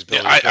Mark Few's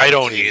ability. I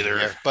don't either.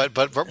 Here.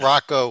 But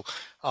Rocco,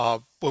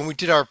 when we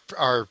did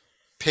our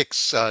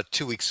picks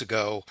 2 weeks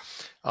ago,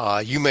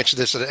 you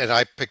mentioned this, and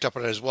I picked up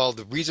on it as well.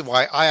 The reason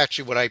why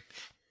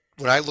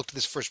when I looked at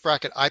this first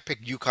bracket, I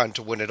picked UConn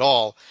to win it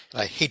all.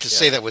 And I hate to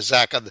say that with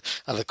Zach on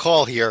the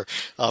call here,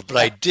 but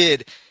I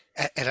did.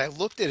 And I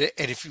looked at it,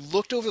 and if you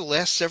looked over the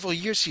last several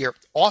years here,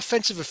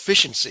 offensive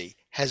efficiency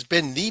has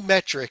been the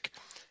metric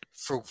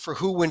for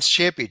who wins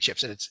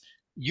championships. And it's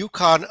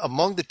UConn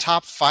among the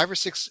top 5 or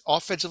 6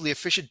 offensively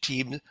efficient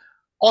teams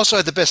also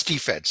had the best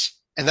defense.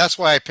 And that's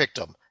why I picked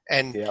them.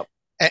 And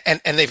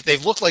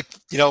they've looked like,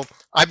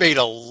 I made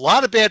a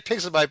lot of bad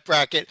picks in my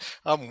bracket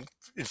in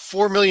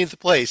 4 millionth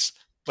place.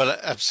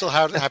 But I'm still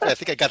happy. I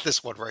think I got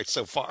this one right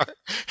so far.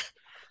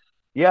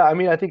 Yeah, I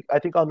mean, I think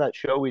on that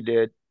show we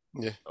did,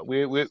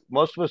 we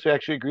most of us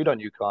actually agreed on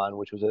UConn,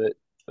 which was a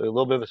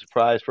little bit of a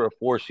surprise for a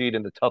 4 seed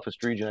in the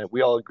toughest region.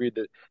 We all agreed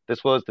that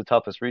this was the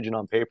toughest region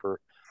on paper.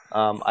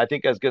 I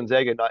think as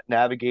Gonzaga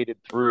navigated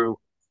through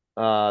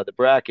the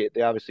bracket,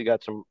 they obviously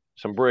got some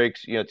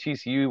breaks.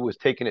 TCU was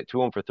taking it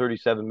to them for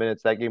 37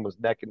 minutes. That game was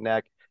neck and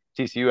neck.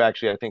 TCU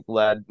actually, I think,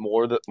 led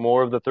more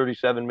of the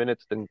 37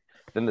 minutes than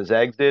the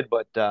Zags did,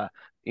 but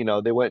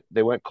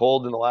they went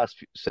cold in the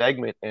last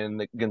segment, and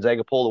the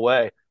Gonzaga pulled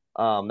away.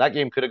 That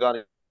game could have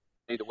gone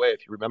either way,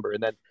 if you remember.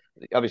 And then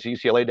obviously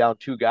UCLA down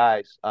 2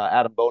 guys.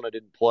 Adam Bona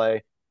didn't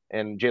play,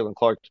 and Jalen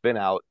Clark's been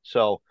out,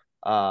 so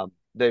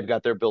they've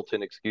got their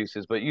built-in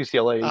excuses. But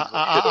UCLA,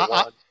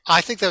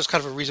 I think that was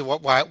kind of a reason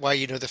why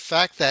the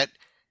fact that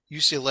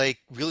UCLA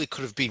really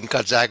could have beaten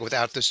Gonzaga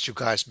without those 2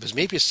 guys was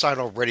maybe a sign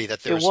already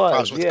that there was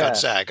problems with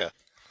Gonzaga.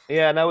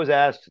 Yeah, and I was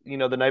asked, the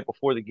night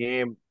before the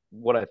game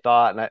what I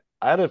thought, and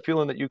I had a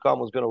feeling that UConn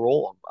was going to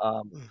roll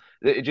them.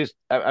 I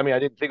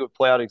didn't think it would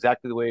play out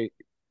exactly the way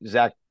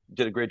Zach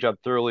did a great job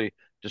thoroughly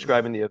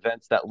describing the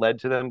events that led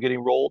to them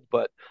getting rolled,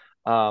 but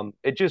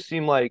it just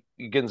seemed like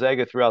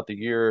Gonzaga throughout the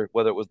year,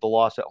 whether it was the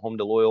loss at home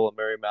to Loyola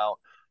Marymount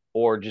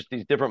or just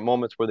these different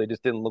moments where they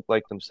just didn't look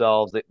like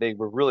themselves. They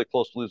were really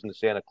close to losing to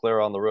Santa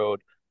Clara on the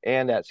road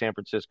and at San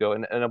Francisco,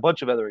 and a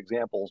bunch of other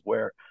examples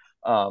where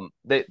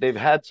they've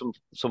had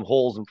some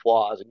holes and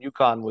flaws, and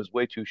UConn was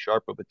way too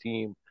sharp of a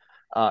team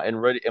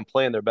and ready and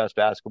playing their best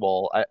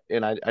basketball. I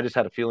just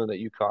had a feeling that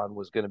UConn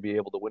was going to be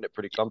able to win it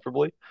pretty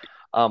comfortably.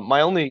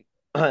 My only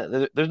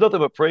there's nothing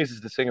but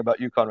praises to sing about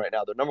UConn right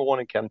now. They're number one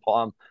in Ken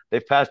Palm.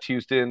 They've passed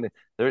Houston.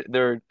 They're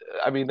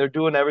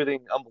doing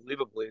everything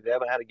unbelievably. They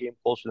haven't had a game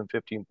closer than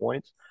 15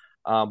 points.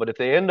 But if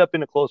they end up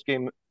in a close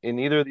game in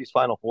either of these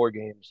Final Four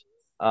games,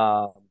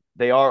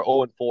 they are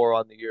 0-4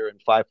 on the year in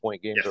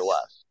 5-point games or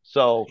less.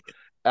 So,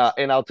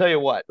 and I'll tell you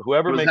what,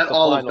 whoever makes the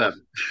finals,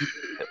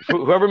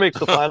 whoever makes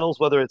the finals,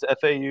 whether it's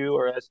FAU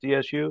or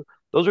SDSU,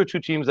 those are two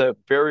teams that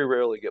very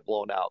rarely get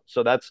blown out.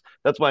 So that's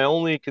my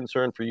only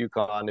concern for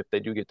UConn if they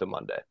do get to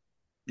Monday.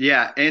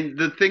 Yeah, and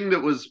the thing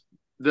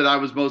that I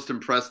was most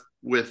impressed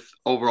with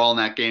overall in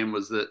that game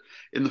was that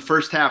in the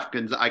first half,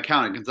 I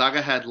counted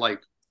Gonzaga had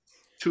like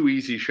 2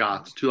 easy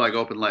shots, 2 like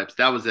open layups.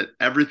 That was it.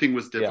 Everything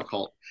was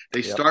difficult.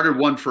 They started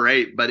 1 for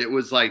 8, but it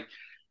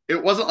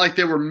wasn't like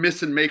they were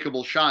missing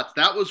makeable shots.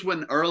 That was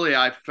when early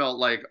I felt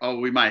like, oh,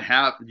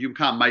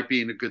 UConn might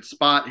be in a good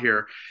spot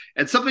here.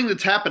 And something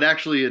that's happened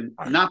actually in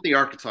not the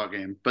Arkansas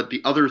game, but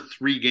the other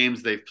 3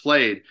 games they've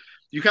played.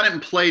 UConn didn't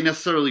play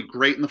necessarily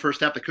great in the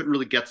first half. They couldn't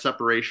really get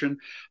separation.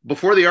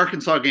 Before the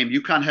Arkansas game,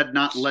 UConn had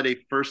not led a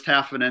first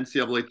half of an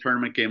NCAA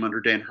tournament game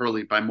under Dan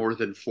Hurley by more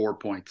than 4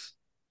 points.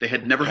 They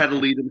had never had a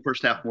lead in the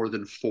first half more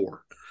than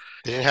 4.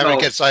 They didn't have it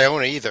against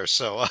Iona either,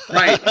 so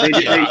right. They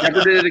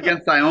never did it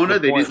against Iona.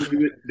 They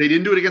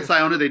didn't do it against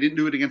Iona. They didn't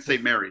do it against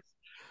St. Mary's.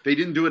 They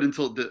didn't do it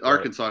until the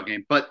Arkansas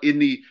game. But in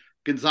the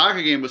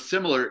Gonzaga game was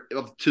similar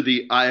to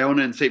the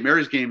Iona and St.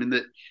 Mary's game in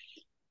that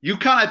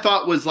UConn I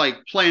thought was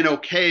like playing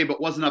okay,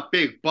 but wasn't up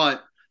big.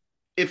 But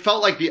it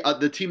felt like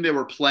the team they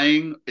were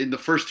playing in the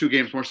first 2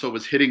 games more so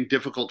was hitting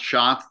difficult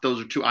shots. Those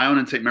are 2. Iona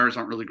and St. Mary's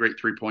aren't really great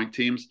 3-point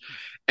teams.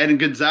 And in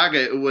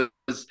Gonzaga, it was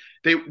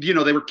they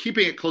were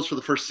keeping it close for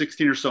the first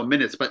 16 or so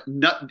minutes, but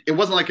it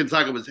wasn't like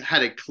Gonzaga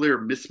had a clear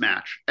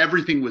mismatch.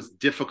 Everything was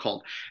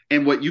difficult.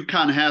 And what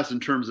UConn has in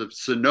terms of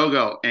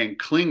Sanogo and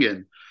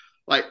Klingon,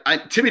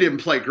 Timmy didn't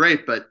play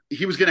great, but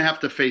he was going to have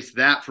to face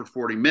that for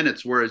 40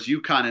 minutes. Whereas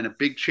UConn, and a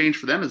big change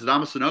for them is that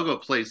Adama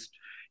Sanogo plays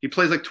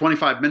like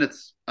 25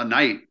 minutes a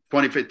night,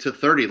 20 to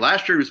 30.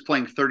 Last year he was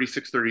playing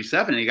 36,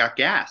 37, and he got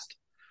gassed.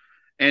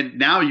 And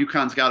now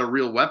UConn's got a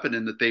real weapon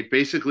in that they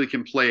basically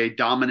can play a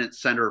dominant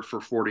center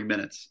for 40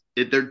 minutes.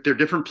 They're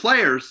different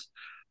players,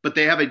 but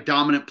they have a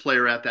dominant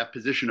player at that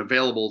position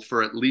available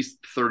for at least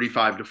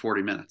 35 to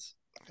 40 minutes.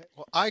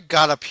 Well, I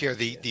got up here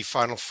the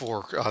Final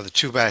Four, the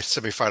 2 match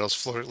semifinals: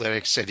 Florida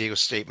Atlantic, San Diego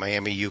State,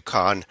 Miami,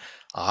 UConn.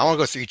 I want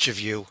to go through each of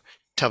you.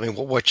 Tell me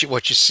what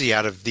you see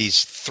out of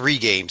these 3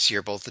 games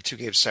here, both the 2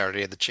 games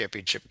Saturday and the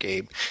championship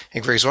game.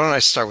 And Griggs, why don't I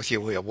start with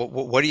you, Will?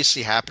 What do you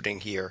see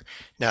happening here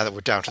now that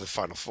we're down to the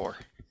Final Four?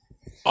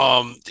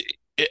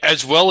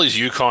 As well as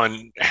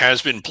UConn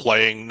has been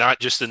playing, not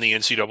just in the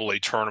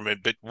NCAA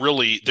tournament, but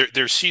really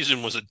their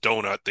season was a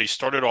donut. They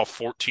started off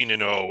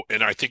 14-0,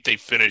 and I think they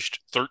finished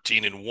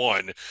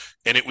 13-1,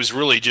 and it was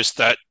really just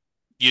that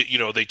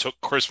they took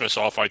Christmas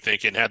off, I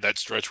think, and had that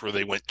stretch where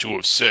they went 2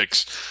 of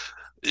 6.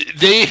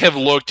 They have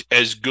looked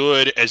as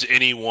good as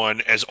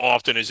anyone, as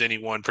often as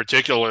anyone,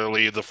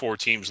 particularly the 4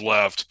 teams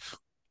left,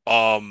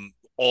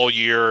 all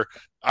year.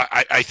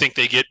 I think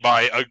they get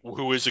by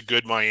who is a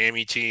good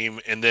Miami team,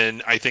 and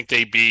then I think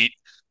they beat.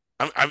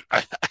 I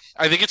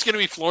think it's going to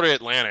be Florida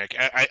Atlantic.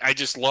 I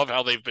just love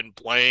how they've been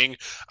playing.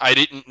 I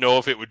didn't know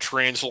if it would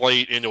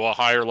translate into a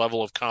higher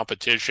level of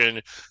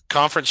competition.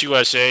 Conference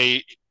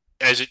USA,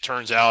 as it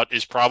turns out,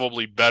 is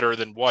probably better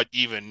than what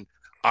even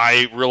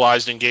I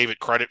realized and gave it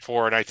credit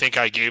for, and I think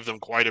I gave them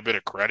quite a bit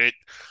of credit.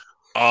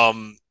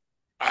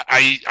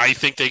 I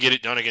think they get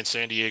it done against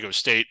San Diego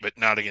State, but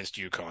not against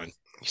UConn.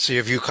 So you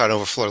have UConn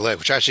over Florida Atlantic,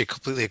 which I actually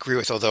completely agree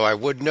with, although I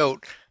would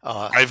note...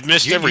 I've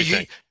missed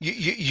everything.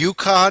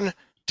 UConn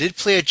did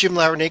play a Jim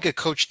Larrañaga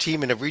coach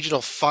team in a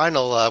regional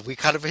final. We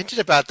kind of hinted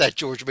about that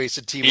George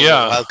Mason team a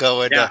while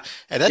ago, and that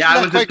did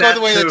not quite go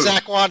the way that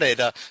Zach wanted.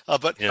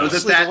 But I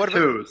was at that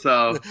too,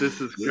 so this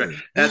is great.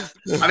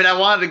 I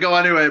wanted to go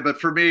anyway, but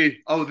for me,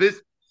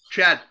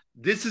 Chad,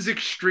 this is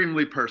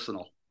extremely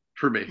personal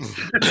for me.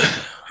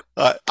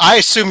 I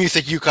assume you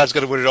think UConn's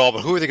going to win it all,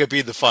 but who are they going to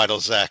be in the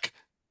finals, Zach?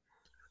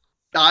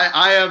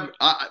 UConn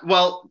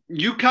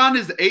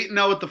is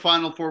 8-0 at the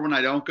Final Four when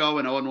I don't go,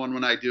 and 0-1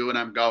 when I do, and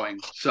I'm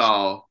going.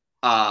 So,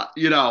 I'm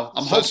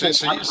hopeful.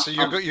 So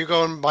you're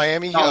going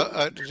Miami? No,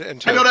 I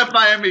don't have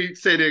Miami,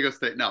 San Diego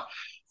State. No.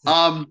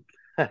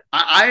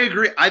 I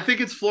agree. I think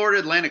it's Florida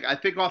Atlantic. I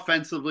think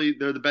offensively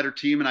they're the better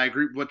team, and I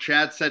agree. What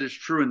Chad said is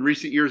true. In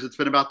recent years, it's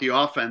been about the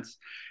offense,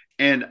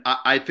 and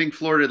I think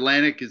Florida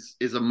Atlantic is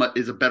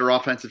a better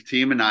offensive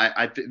team, and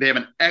they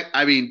have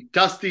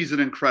Dusty's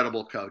an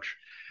incredible coach.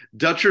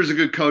 Dutcher's a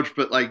good coach,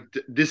 but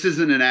this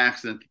isn't an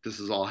accident that this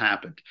has all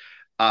happened.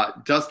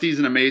 Dusty's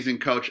an amazing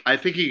coach. I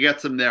think he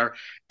gets them there,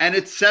 and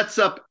it sets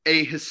up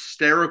a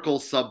hysterical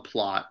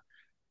subplot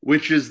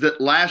which is that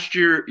last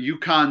year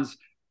UConn's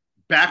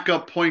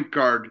backup point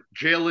guard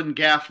Jalen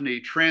Gaffney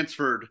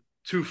transferred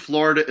to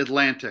Florida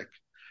Atlantic,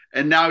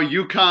 and now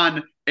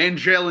UConn and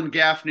Jalen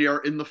Gaffney are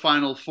in the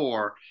Final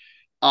Four.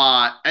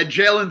 And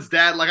Jalen's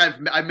dad, like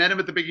I met him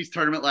at the Big East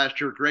tournament last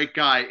year. Great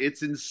guy.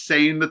 It's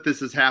insane that this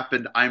has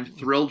happened. I'm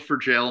thrilled for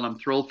Jalen. I'm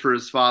thrilled for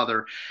his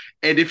father.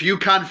 And if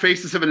UConn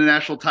faces him in a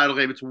national title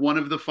game, it's one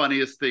of the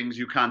funniest things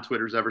UConn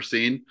Twitter's ever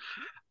seen.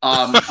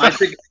 I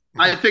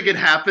think it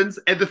happens.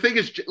 And the thing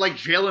is, like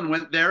Jalen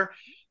went there,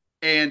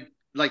 and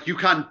like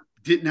UConn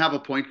didn't have a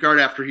point guard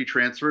after he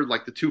transferred.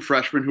 Like the two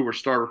freshmen who were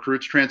star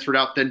recruits transferred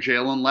out. Then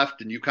Jalen left,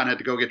 and UConn had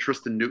to go get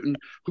Tristan Newton,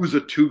 who's a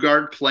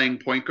 2-guard playing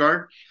point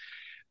guard.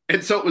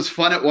 And so it was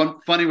funny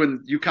when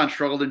UConn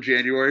struggled in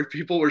January.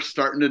 People were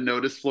starting to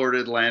notice Florida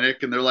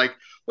Atlantic, and they're like,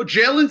 "Well,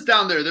 Jalen's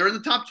down there. They're in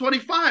the top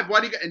 25. Why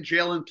do you?" And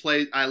Jalen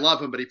plays. I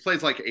love him, but he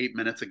plays like 8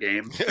 minutes a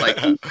game. Like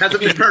he hasn't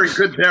been very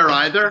good there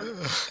either.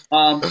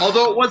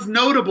 Although it was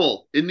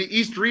notable in the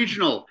East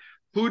Regional.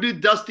 Who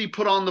did Dusty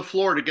put on the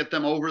floor to get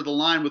them over the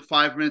line with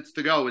 5 minutes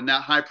to go in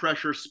that high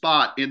pressure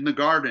spot in the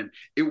Garden?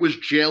 It was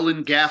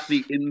Jalen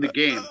Gaffney in the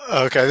game.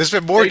 Okay, there's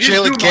been more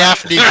Jalen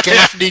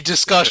Gaffney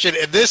discussion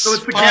in this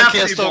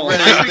podcast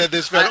already than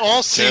there's been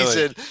all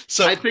season.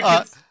 So I think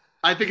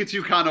it's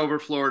UConn over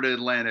Florida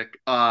Atlantic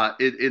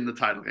in the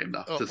title game,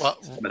 though.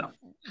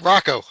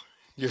 Rocco,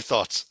 your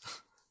thoughts?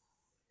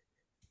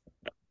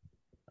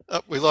 Oh,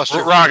 we lost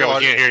you. Rocco,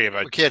 we can't hear you,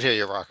 bud. We can't hear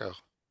you, Rocco.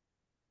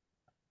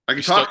 I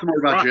can talk more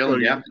about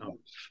Jalen. Yeah.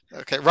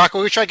 Okay, Rocco,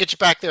 we'll try to get you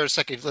back there in a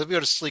second. Let me go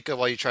to Sleeka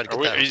while you try to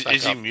get that.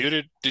 Is he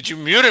muted? Did you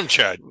mute him,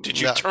 Chad? Did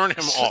you turn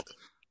him off?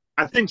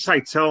 I think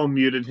Titel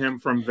muted him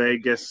from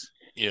Vegas.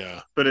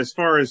 Yeah. But as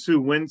far as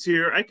who wins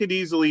here, I could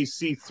easily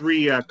see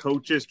 3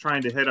 coaches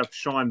trying to hit up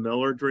Sean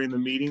Miller during the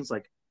meetings.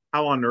 Like,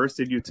 how on earth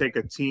did you take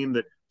a team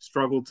that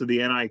struggled to the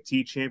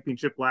NIT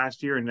championship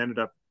last year and ended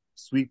up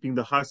sweeping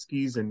the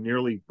Huskies and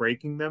nearly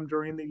breaking them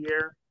during the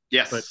year?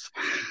 Yes. But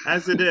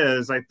as it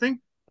is, I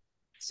think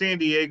San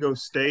Diego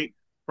State,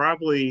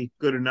 probably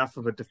good enough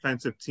of a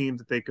defensive team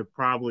that they could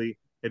probably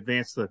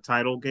advance to the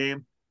title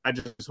game. I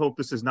just hope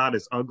this is not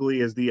as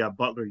ugly as the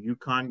Butler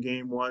UConn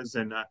game was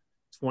in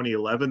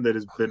 2011 that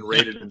has been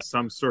rated in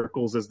some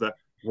circles as the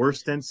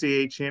worst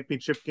NCAA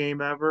championship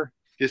game ever.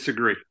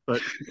 Disagree. But,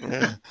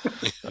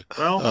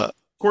 of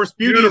course,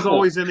 beauty is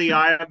always in the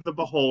eye of the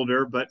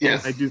beholder, but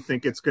yes. I do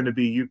think it's going to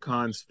be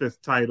UConn's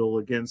 5th title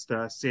against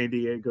San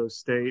Diego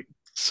State.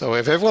 So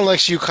if everyone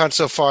likes UConn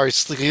so far,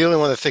 it's the only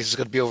one that thinks it's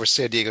going to be over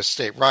San Diego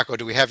State. Rocco,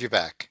 do we have you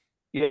back?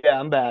 Yeah,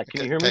 I'm back.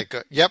 Can you hear me? Okay,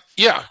 good. Yep.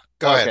 Yeah.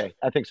 Go ahead. Okay.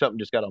 I think something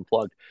just got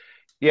unplugged.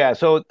 Yeah,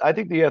 so I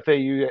think the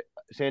FAU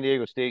San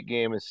Diego State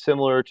game is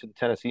similar to the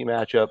Tennessee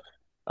matchup,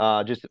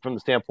 just from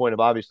the standpoint of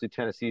obviously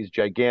Tennessee is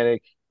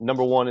gigantic,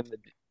 number 1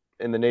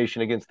 in the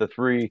nation against the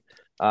 3,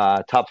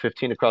 top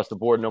 15 across the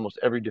board in almost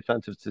every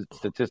defensive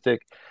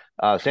statistic.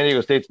 San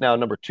Diego State's now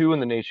number 2 in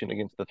the nation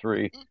against the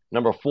 3,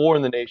 number 4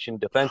 in the nation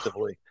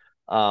defensively.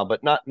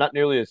 But not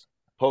nearly as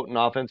potent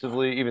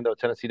offensively, even though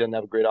Tennessee doesn't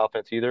have a great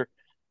offense either.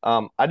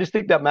 I just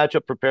think that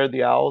matchup prepared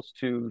the Owls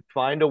to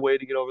find a way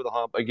to get over the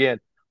hump. Again,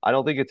 I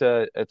don't think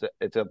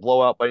it's a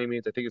blowout by any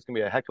means. I think it's going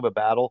to be a heck of a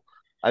battle.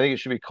 I think it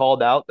should be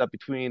called out that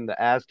between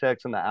the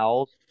Aztecs and the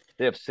Owls,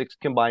 they have 6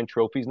 combined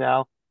trophies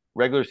now: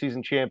 regular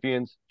season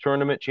champions,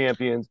 tournament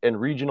champions, and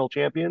regional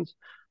champions.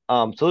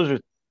 So those are.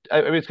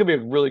 I mean, it's going to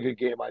be a really good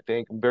game. I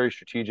think very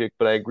strategic,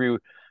 but I agree.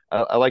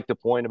 I like the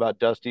point about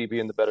Dusty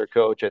being the better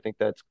coach. I think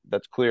that's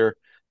clear.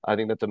 I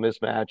think that's a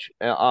mismatch.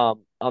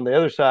 On the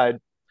other side,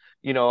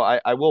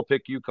 I will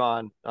pick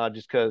UConn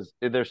just because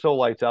they're so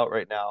lights out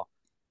right now.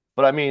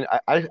 But I mean,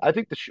 I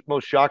think the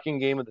most shocking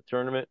game of the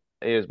tournament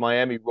is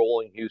Miami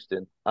rolling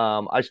Houston.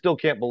 I still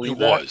can't believe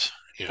that. Was.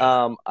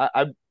 Yeah.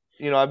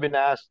 I've been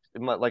asked,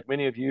 like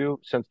many of you,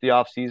 since the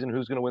off season,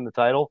 who's going to win the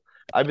title.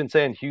 I've been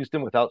saying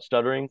Houston without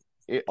stuttering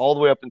all the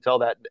way up until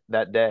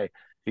that day,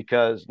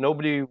 because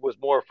nobody was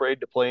more afraid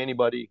to play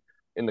anybody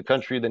in the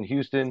country than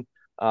Houston.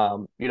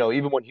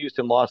 Even when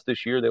Houston lost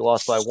this year, they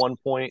lost by 1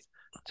 point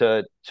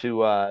to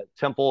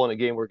Temple in a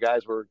game where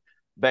guys were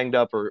banged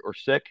up or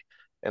sick.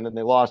 And then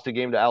they lost a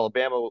game to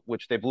Alabama,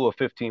 which they blew a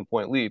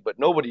 15-point lead, but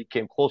nobody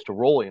came close to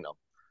rolling them.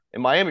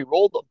 And Miami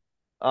rolled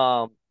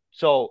them.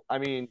 So, I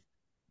mean,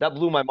 that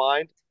blew my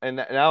mind. And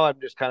now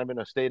I'm just kind of in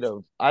a state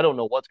of, I don't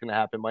know what's going to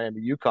happen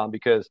Miami UConn,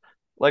 because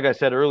like I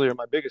said earlier,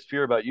 my biggest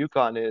fear about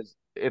UConn is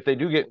if they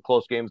do get in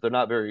close games,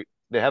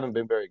 they haven't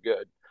been very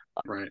good.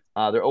 Right.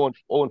 They're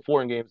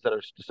 0-4 in games that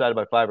are decided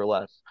by 5 or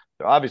less.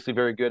 They're obviously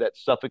very good at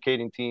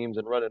suffocating teams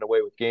and running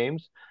away with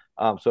games.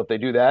 So if they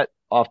do that,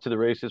 off to the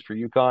races for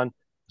UConn.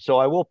 So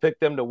I will pick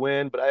them to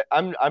win, but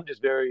I'm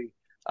just very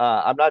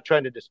I'm not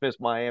trying to dismiss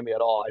Miami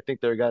at all. I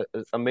think they've got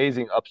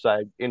amazing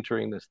upside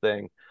entering this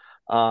thing.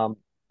 And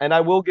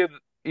I will give,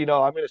 I'm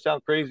going to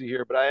sound crazy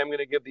here, but I am going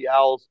to give the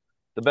Owls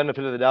the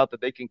benefit of the doubt that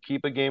they can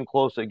keep a game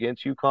close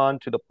against UConn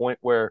to the point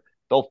where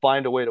they'll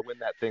find a way to win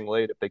that thing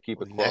late if they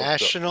keep it close.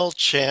 National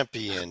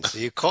champions.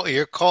 You're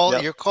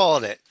calling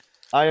it.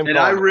 I am And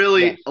I calling it.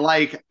 really Yes.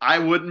 like, I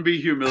wouldn't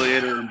be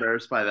humiliated or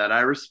embarrassed by that.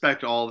 I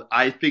respect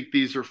I think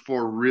these are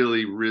four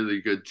really,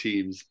 really good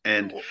teams.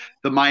 And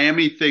the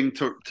Miami thing,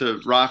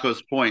 to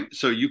Rocco's point,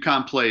 so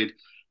UConn played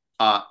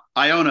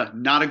Iona,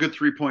 not a good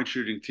 3-point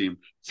shooting team.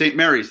 St.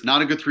 Mary's,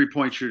 not a good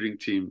 3-point shooting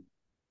team.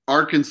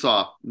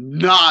 Arkansas,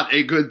 not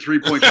a good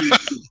 3-point shooting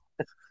team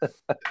at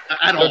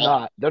They're all.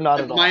 not. They're not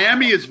at all.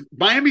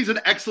 Miami's an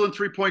excellent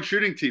 3-point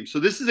shooting team. So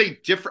this is a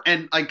different,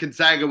 and like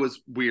Gonzaga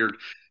was weird.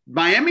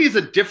 Miami is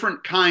a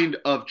different kind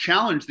of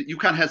challenge that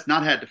UConn has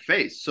not had to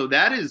face. So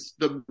that is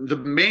the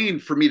main,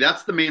 for me.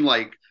 That's the main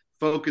like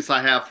focus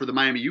I have for the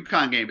Miami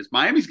UConn game. Is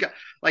Miami's got,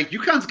 like,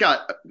 UConn's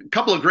got a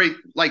couple of great,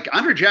 like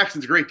Andre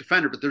Jackson's a great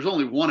defender, but there's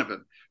only one of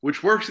him,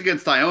 which works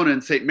against Iona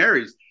and St.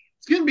 Mary's.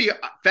 It's going to be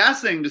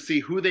fascinating to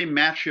see who they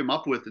match him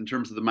up with in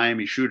terms of the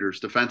Miami shooters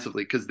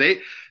defensively, because the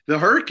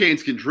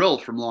Hurricanes can drill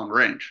from long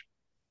range.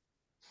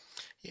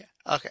 Yeah.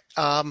 Okay.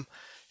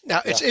 Now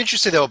it's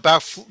interesting though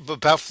about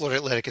Florida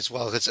Atlantic as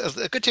well. It's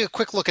a good take a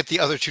quick look at the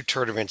other two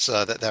tournaments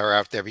that are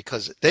out there,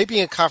 because they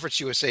being a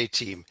Conference USA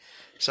team.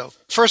 So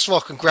first of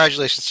all,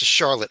 congratulations to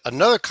Charlotte,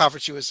 another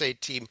Conference USA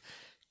team,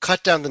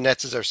 cut down the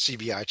nets as our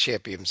CBI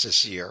champions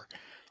this year.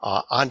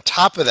 On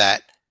top of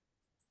that,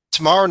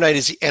 tomorrow night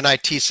is the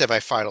NIT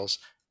semifinals.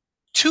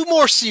 Two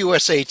more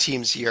CUSA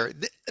teams here.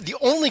 The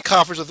only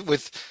conference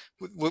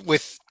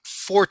with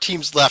four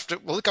teams left.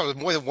 Well, look, with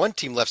more than one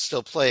team left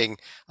still playing.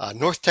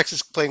 North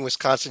Texas playing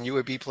Wisconsin,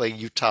 UAB playing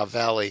Utah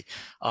Valley,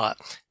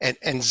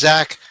 and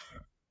Zach.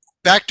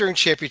 Back during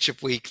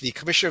championship week, the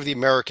commissioner of the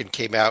American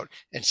came out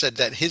and said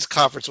that his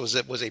conference was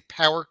a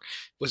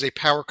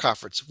power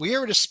conference. We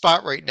are in a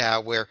spot right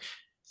now where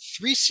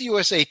three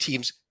CUSA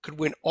teams could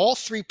win all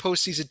three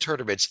postseason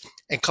tournaments,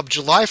 and come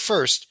July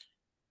 1st,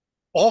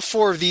 all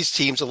four of these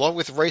teams, along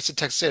with Rice and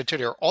Texas San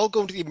Antonio, are all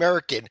going to the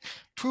American,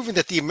 proving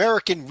that the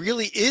American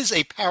really is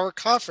a power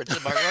conference.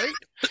 Am I right?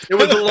 It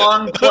was a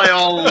long play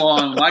all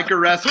along. Mike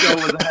Oresco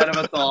was ahead of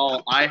us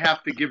all. I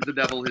have to give the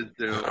devil his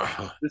due.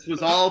 This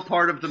was all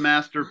part of the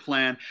master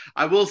plan.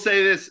 I will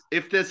say this: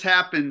 if this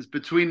happens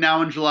between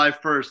now and July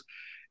 1st,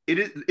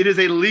 it is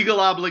a legal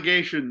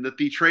obligation that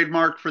the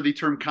trademark for the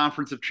term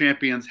Conference of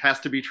Champions has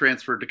to be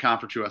transferred to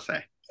Conference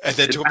USA. And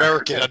then to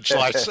American on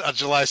July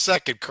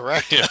 2nd,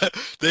 correct? Yeah.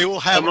 They will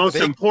have. But most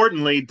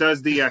importantly,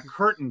 does the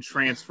curtain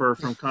transfer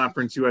from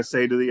Conference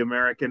USA to the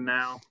American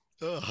now?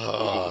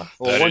 Well,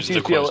 once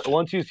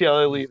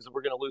UCLA leaves,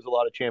 we're going to lose a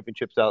lot of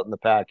championships out in the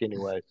pack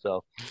anyway.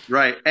 So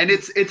right, and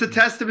it's a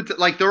testament to,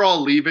 like, they're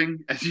all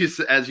leaving, as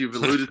you've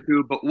alluded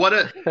to. But what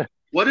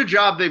a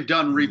job they've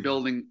done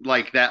rebuilding,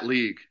 like, that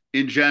league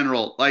in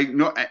general. Like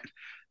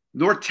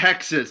North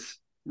Texas,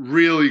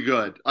 really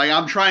good. Like,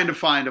 I'm trying to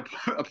find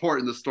a port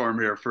in the storm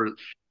here for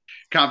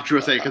Conference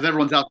USA because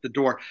everyone's out the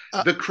door.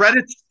 The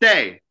credits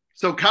stay.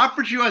 So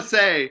Conference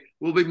USA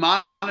will be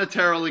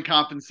monetarily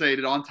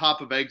compensated on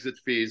top of exit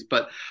fees,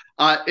 but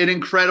an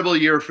incredible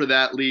year for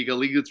that league, a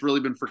league that's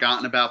really been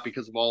forgotten about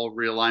because of all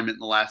realignment in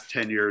the last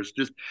 10 years.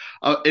 Just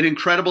an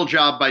incredible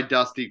job by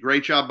Dusty,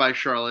 great job by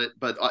Charlotte,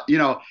 but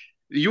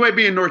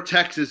UAB and North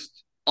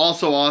Texas,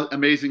 also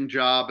amazing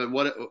job, and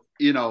what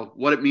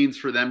it means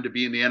for them to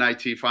be in the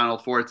NIT Final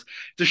Four. It's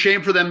a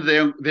shame for them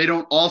they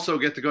don't also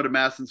get to go to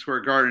Madison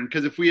Square Garden,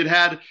 because if we had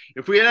had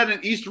an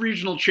East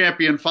Regional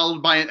champion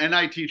followed by an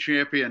NIT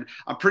champion,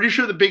 I'm pretty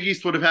sure the Big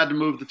East would have had to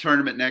move the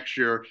tournament next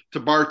year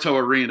to Bartow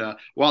Arena,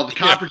 while the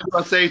Conference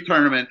USA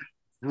tournament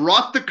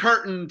brought the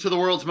curtain to the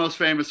world's most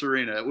famous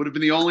arena. It would have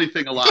been the only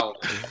thing allowed.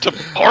 To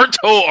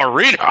Bartow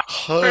Arena.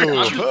 They're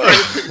moving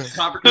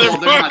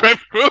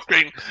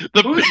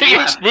the Big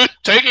East,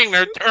 taking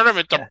their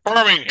tournament to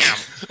Birmingham.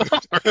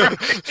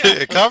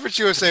 Conference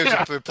USA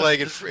has been playing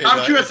in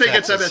Conference USA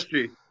gets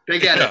MSG. They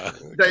get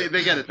it.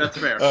 They get it. That's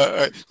fair. All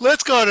right.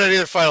 Let's go on to any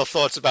other final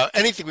thoughts about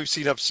anything we've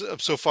seen up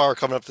so far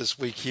coming up this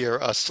week here.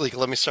 Sleek,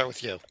 let me start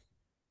with you.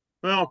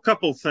 Well, a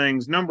couple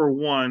things. Number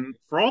one,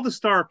 for all the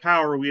star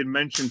power we had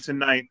mentioned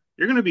tonight,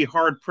 you're going to be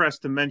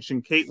hard-pressed to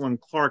mention Caitlin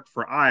Clark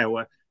for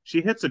Iowa.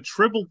 She hits a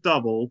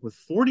triple-double with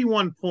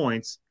 41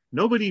 points.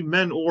 Nobody,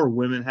 men or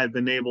women, had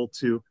been able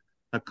to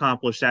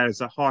accomplish that as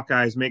the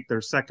Hawkeyes make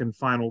their second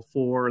Final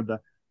Four, the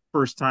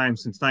first time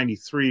since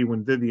 '93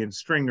 when Vivian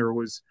Stringer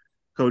was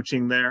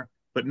coaching there.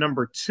 But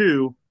number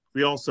two,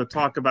 we also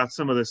talk about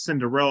some of the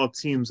Cinderella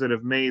teams that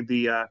have made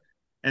the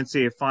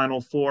NCAA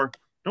Final Four.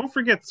 Don't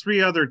forget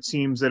three other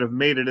teams that have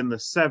made it in the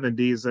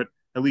 70s that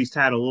at least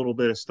had a little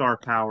bit of star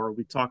power.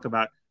 We talk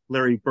about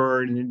Larry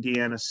Bird in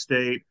Indiana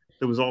State.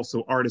 There was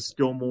also Artis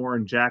Gilmore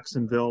in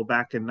Jacksonville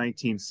back in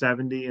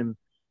 1970 and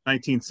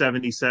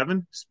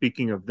 1977.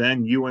 Speaking of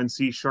then,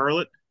 UNC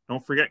Charlotte.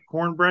 Don't forget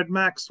Cornbread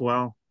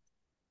Maxwell.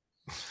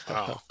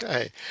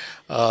 Okay.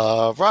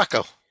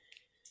 Rocco.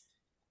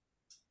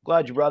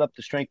 Glad you brought up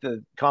the strength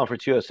of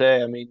Conference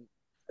USA. I mean,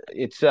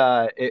 it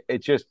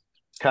just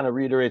kind of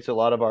reiterates a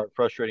lot of our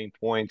frustrating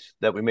points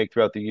that we make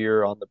throughout the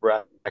year on the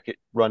bracket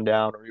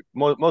rundown, or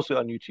mostly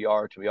on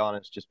UTR, to be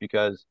honest, just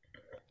because,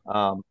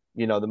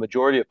 the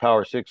majority of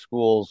Power 6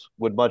 schools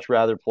would much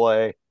rather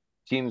play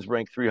teams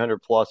ranked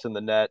 300 plus in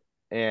the net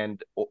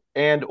and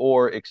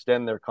or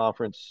extend their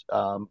conference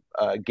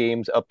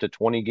games up to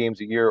 20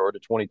 games a year or to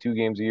 22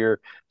 games a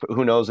year.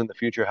 Who knows in the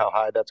future how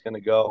high that's going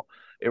to go?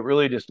 It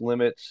really just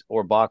limits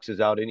or boxes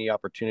out any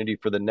opportunity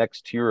for the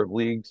next tier of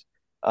leagues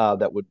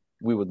that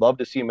we would love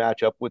to see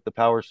match up with the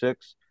Power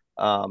Six,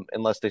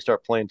 unless they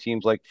start playing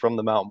teams like from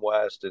the Mountain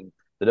West and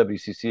the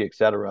WCC, et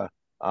cetera.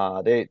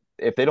 They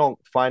if they don't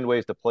find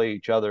ways to play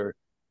each other,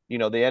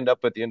 they end up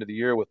at the end of the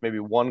year with maybe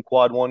one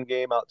quad one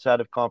game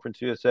outside of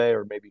Conference USA,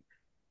 or maybe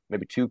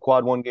two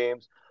quad one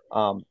games.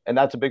 And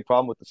that's a big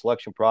problem with the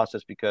selection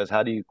process, because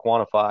how do you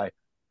quantify,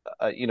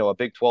 a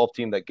Big 12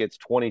 team that gets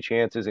 20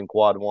 chances in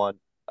quad one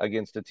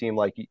against a team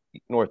like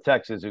North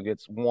Texas who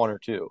gets one or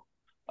two?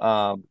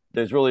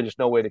 There's really just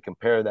no way to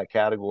compare that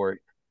category.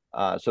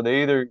 So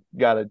they either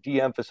got to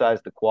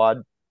de-emphasize the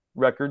quad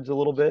records a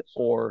little bit,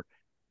 or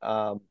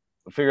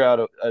figure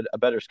out a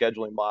better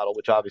scheduling model,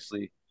 which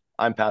obviously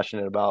I'm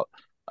passionate about.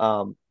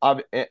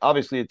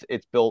 Obviously,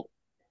 it's built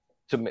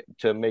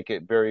to make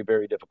it very,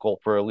 very difficult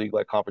for a league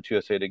like Conference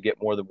USA to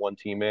get more than one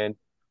team in.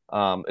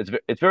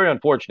 It's very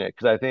unfortunate,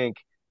 because I think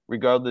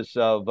regardless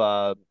of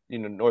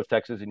North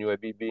Texas and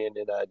UAB being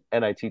in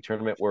an NIT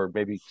tournament where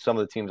maybe some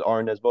of the teams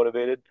aren't as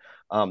motivated,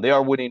 they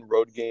are winning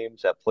road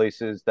games at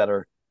places that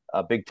are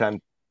big time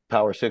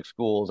Power Six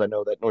schools. I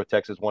know that North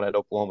Texas won at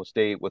Oklahoma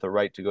State with a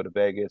right to go to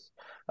Vegas.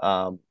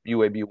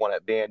 UAB won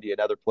at Vandy and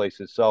other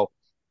places. So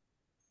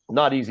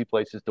not easy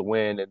places to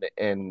win,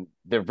 and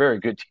they're very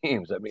good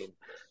teams. I mean,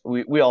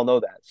 we all know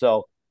that.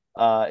 So,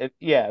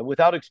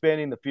 without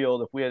expanding the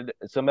field, if we had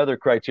some other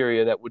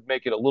criteria that would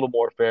make it a little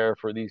more fair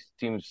for these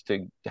teams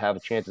to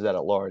have chances at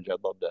large,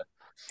 I'd love to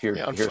hear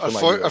some ideas.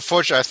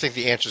 Unfortunately, I think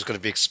the answer is going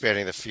to be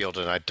expanding the field,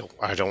 and I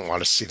don't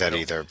want to see that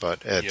either.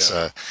 But it's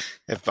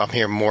if I'm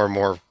hearing more and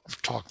more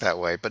talk that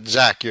way. But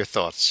Zach, your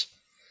thoughts?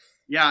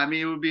 Yeah, I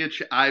mean, it would be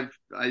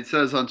it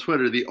says on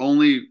Twitter, the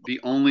only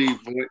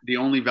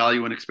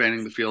value in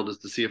expanding the field is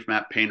to see if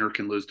Matt Painter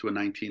can lose to a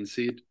 19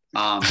 seed.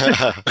 And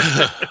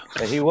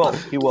he will.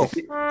 He will.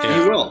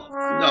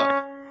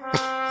 No.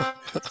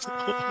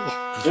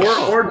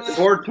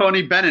 Or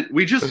Tony Bennett.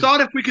 We just thought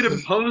if we could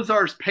impose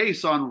our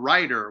pace on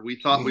Ryder, we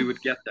thought we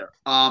would get there.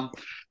 No,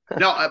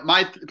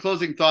 my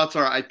closing thoughts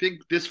are: I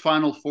think this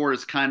Final Four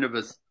is kind of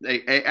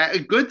a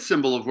good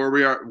symbol of where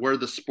we are, where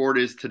the sport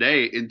is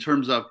today, in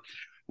terms of,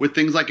 with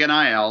things like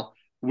NIL,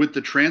 with the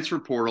transfer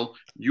portal,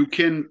 you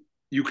can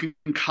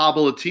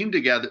cobble a team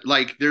together.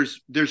 Like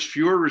there's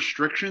fewer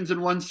restrictions in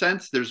one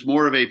sense. There's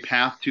more of a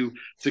path to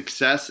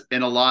success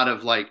in a lot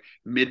of like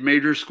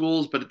mid-major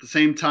schools, but at the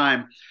same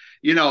time,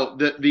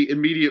 the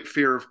immediate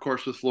fear, of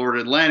course, with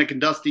Florida Atlantic,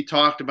 and Dusty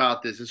talked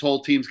about this. His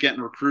whole team's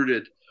getting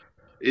recruited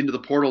into the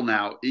portal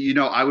now.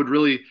 I would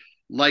really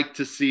like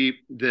to see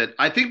that.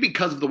 I think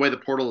because of the way the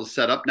portal is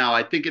set up now,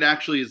 I think it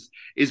actually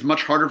is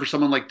much harder for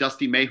someone like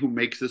Dusty May, who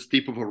makes this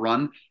deep of a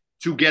run,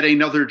 to get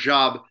another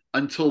job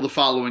until the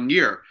following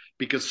year,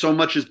 because so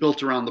much is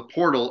built around the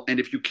portal. And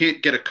if you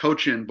can't get a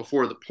coach in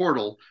before the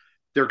portal,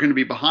 they're going to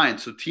be behind.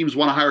 So teams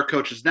want to hire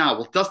coaches now.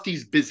 Well,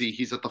 Dusty's busy.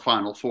 He's at the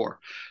Final Four.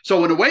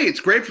 So in a way, it's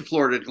great for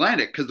Florida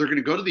Atlantic, because they're going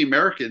to go to the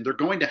American. They're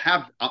going to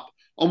have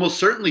almost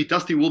certainly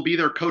Dusty will be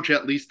their coach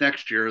at least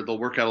next year. They'll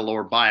work out a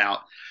lower buyout.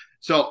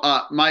 So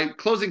my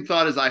closing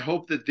thought is, I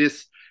hope that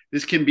this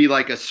can be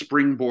like a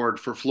springboard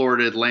for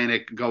Florida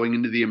Atlantic going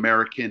into the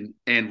American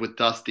and with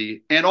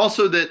Dusty. And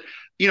also that,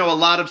 a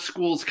lot of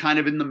schools kind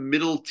of in the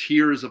middle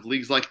tiers of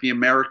leagues like the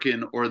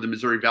American or the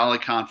Missouri Valley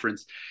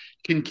Conference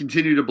can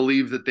continue to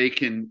believe that they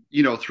can,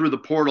 through the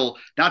portal,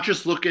 not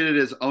just look at it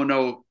as, oh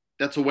no,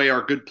 that's a way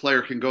our good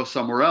player can go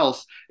somewhere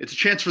else. It's a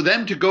chance for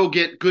them to go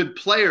get good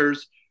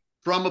players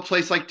from a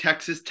place like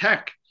Texas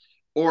Tech,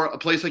 or a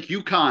place like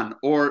UConn,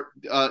 or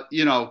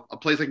a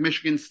place like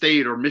Michigan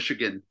State or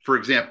Michigan, for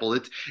example.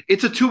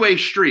 It's a two-way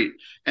street,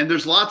 and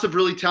there's lots of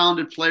really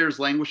talented players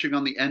languishing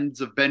on the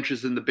ends of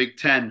benches in the Big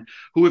Ten,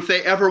 who, if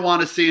they ever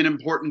want to see an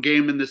important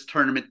game in this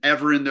tournament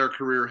ever in their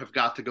career, have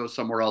got to go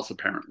somewhere else,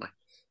 apparently.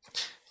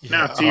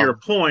 Now, to your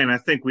point, I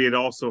think we had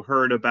also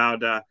heard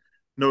about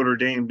Notre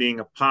Dame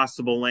being a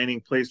possible landing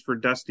place for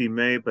Dusty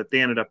May, but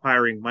they ended up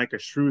hiring Micah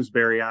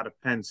Shrewsbury out of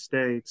Penn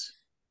State.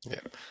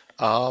 Yeah.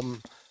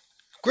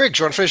 Greg,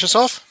 do you want to finish us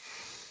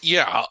off?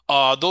 Yeah,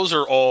 those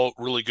are all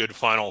really good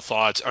final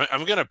thoughts.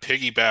 I'm going to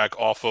piggyback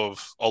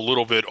a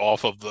little bit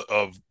off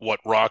of what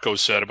Rocco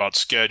said about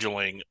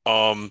scheduling.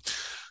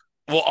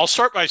 Well, I'll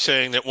start by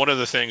saying that one of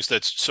the things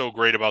that's so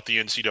great about the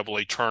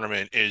NCAA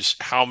tournament is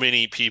how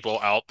many people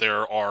out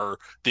there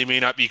they may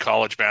not be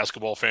college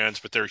basketball fans,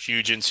 but they're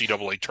huge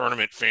NCAA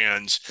tournament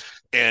fans.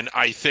 And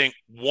I think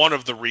one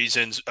of the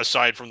reasons,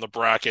 aside from the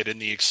bracket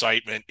and the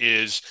excitement,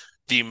 is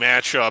the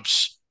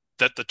matchups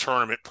that the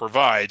tournament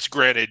provides.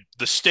 Granted,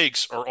 the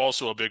stakes are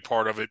also a big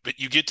part of it, but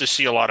you get to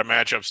see a lot of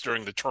matchups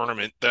during the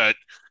tournament that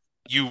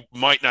you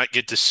might not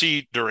get to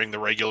see during the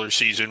regular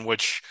season,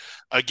 which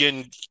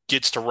again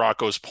gets to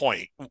Rocco's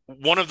point.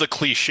 One of the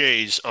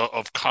cliches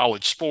of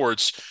college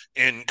sports,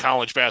 and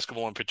college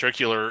basketball in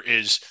particular,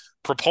 is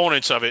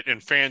proponents of it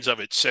and fans of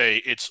it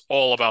say it's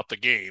all about the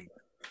game.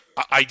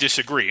 I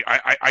disagree.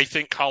 I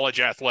think college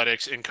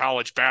athletics and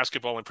college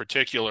basketball in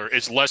particular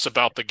is less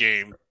about the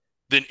game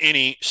than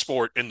any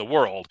sport in the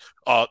world.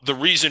 The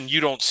reason you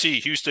don't see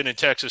Houston and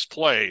Texas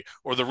play,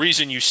 or the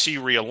reason you see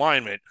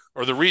realignment,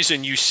 or the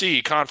reason you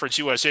see Conference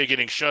USA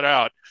getting shut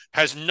out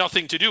has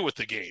nothing to do with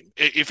the game.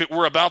 If it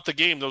were about the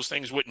game, those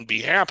things wouldn't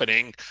be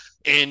happening.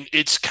 And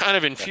it's kind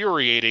of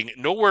infuriating.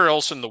 Nowhere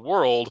else in the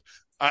world,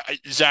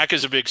 Zach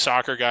is a big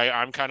soccer guy.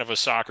 I'm kind of a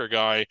soccer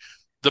guy.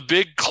 The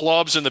big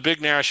clubs and the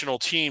big national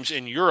teams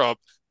in Europe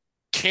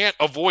can't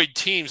avoid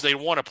teams they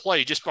want to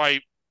play just by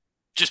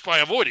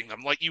avoiding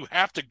them. Like, you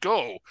have to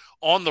go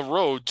on the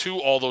road to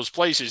all those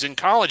places. In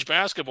college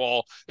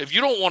basketball, if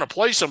you don't want to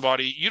play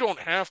somebody, you don't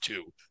have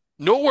to.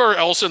 Nowhere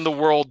else in the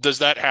world does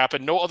that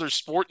happen. No other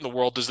sport in the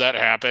world does that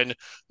happen.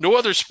 No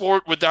other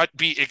sport would that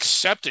be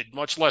accepted,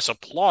 much less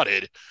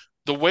applauded,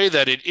 the way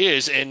that it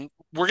is. And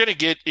we're going to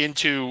get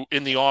into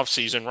in the off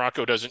season.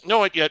 Rocco doesn't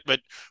know it yet, but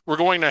we're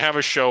going to have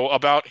a show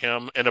about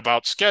him and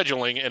about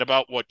scheduling and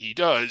about what he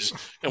does.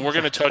 And we're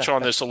going to touch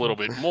on this a little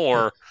bit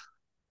more.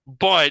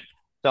 But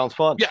Sounds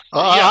fun. yeah,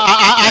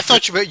 I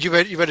thought you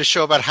meant a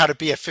show about how to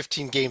be at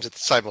 15 games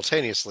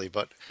simultaneously,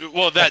 but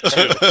well, that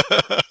too.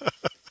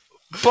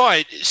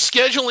 But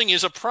scheduling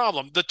is a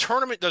problem. The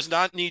tournament does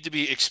not need to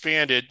be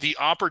expanded. The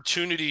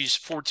opportunities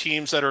for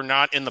teams that are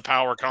not in the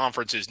power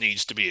conferences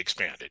needs to be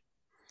expanded.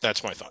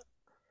 That's my thought.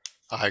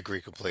 I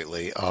agree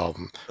completely.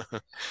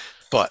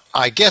 But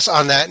I guess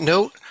on that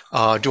note, do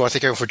want to thank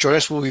everyone for joining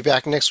us. We'll be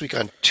back next week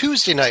on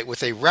Tuesday night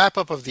with a wrap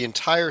up of the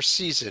entire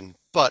season.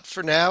 But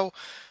for now,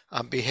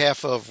 on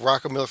behalf of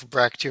Rocco Miller from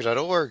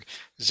Bracketeer.org,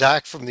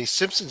 Zach from the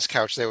Simpsons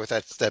couch there with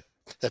that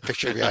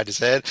picture behind his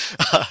head,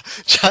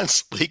 John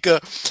Slika,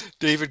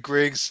 David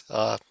Griggs,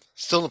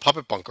 still in the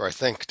puppet bunker, I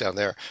think, down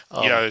there.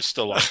 Yeah, it's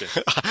still locked in.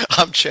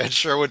 I'm Chad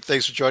Sherwood.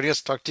 Thanks for joining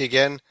us. Talk to you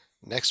again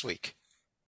next week.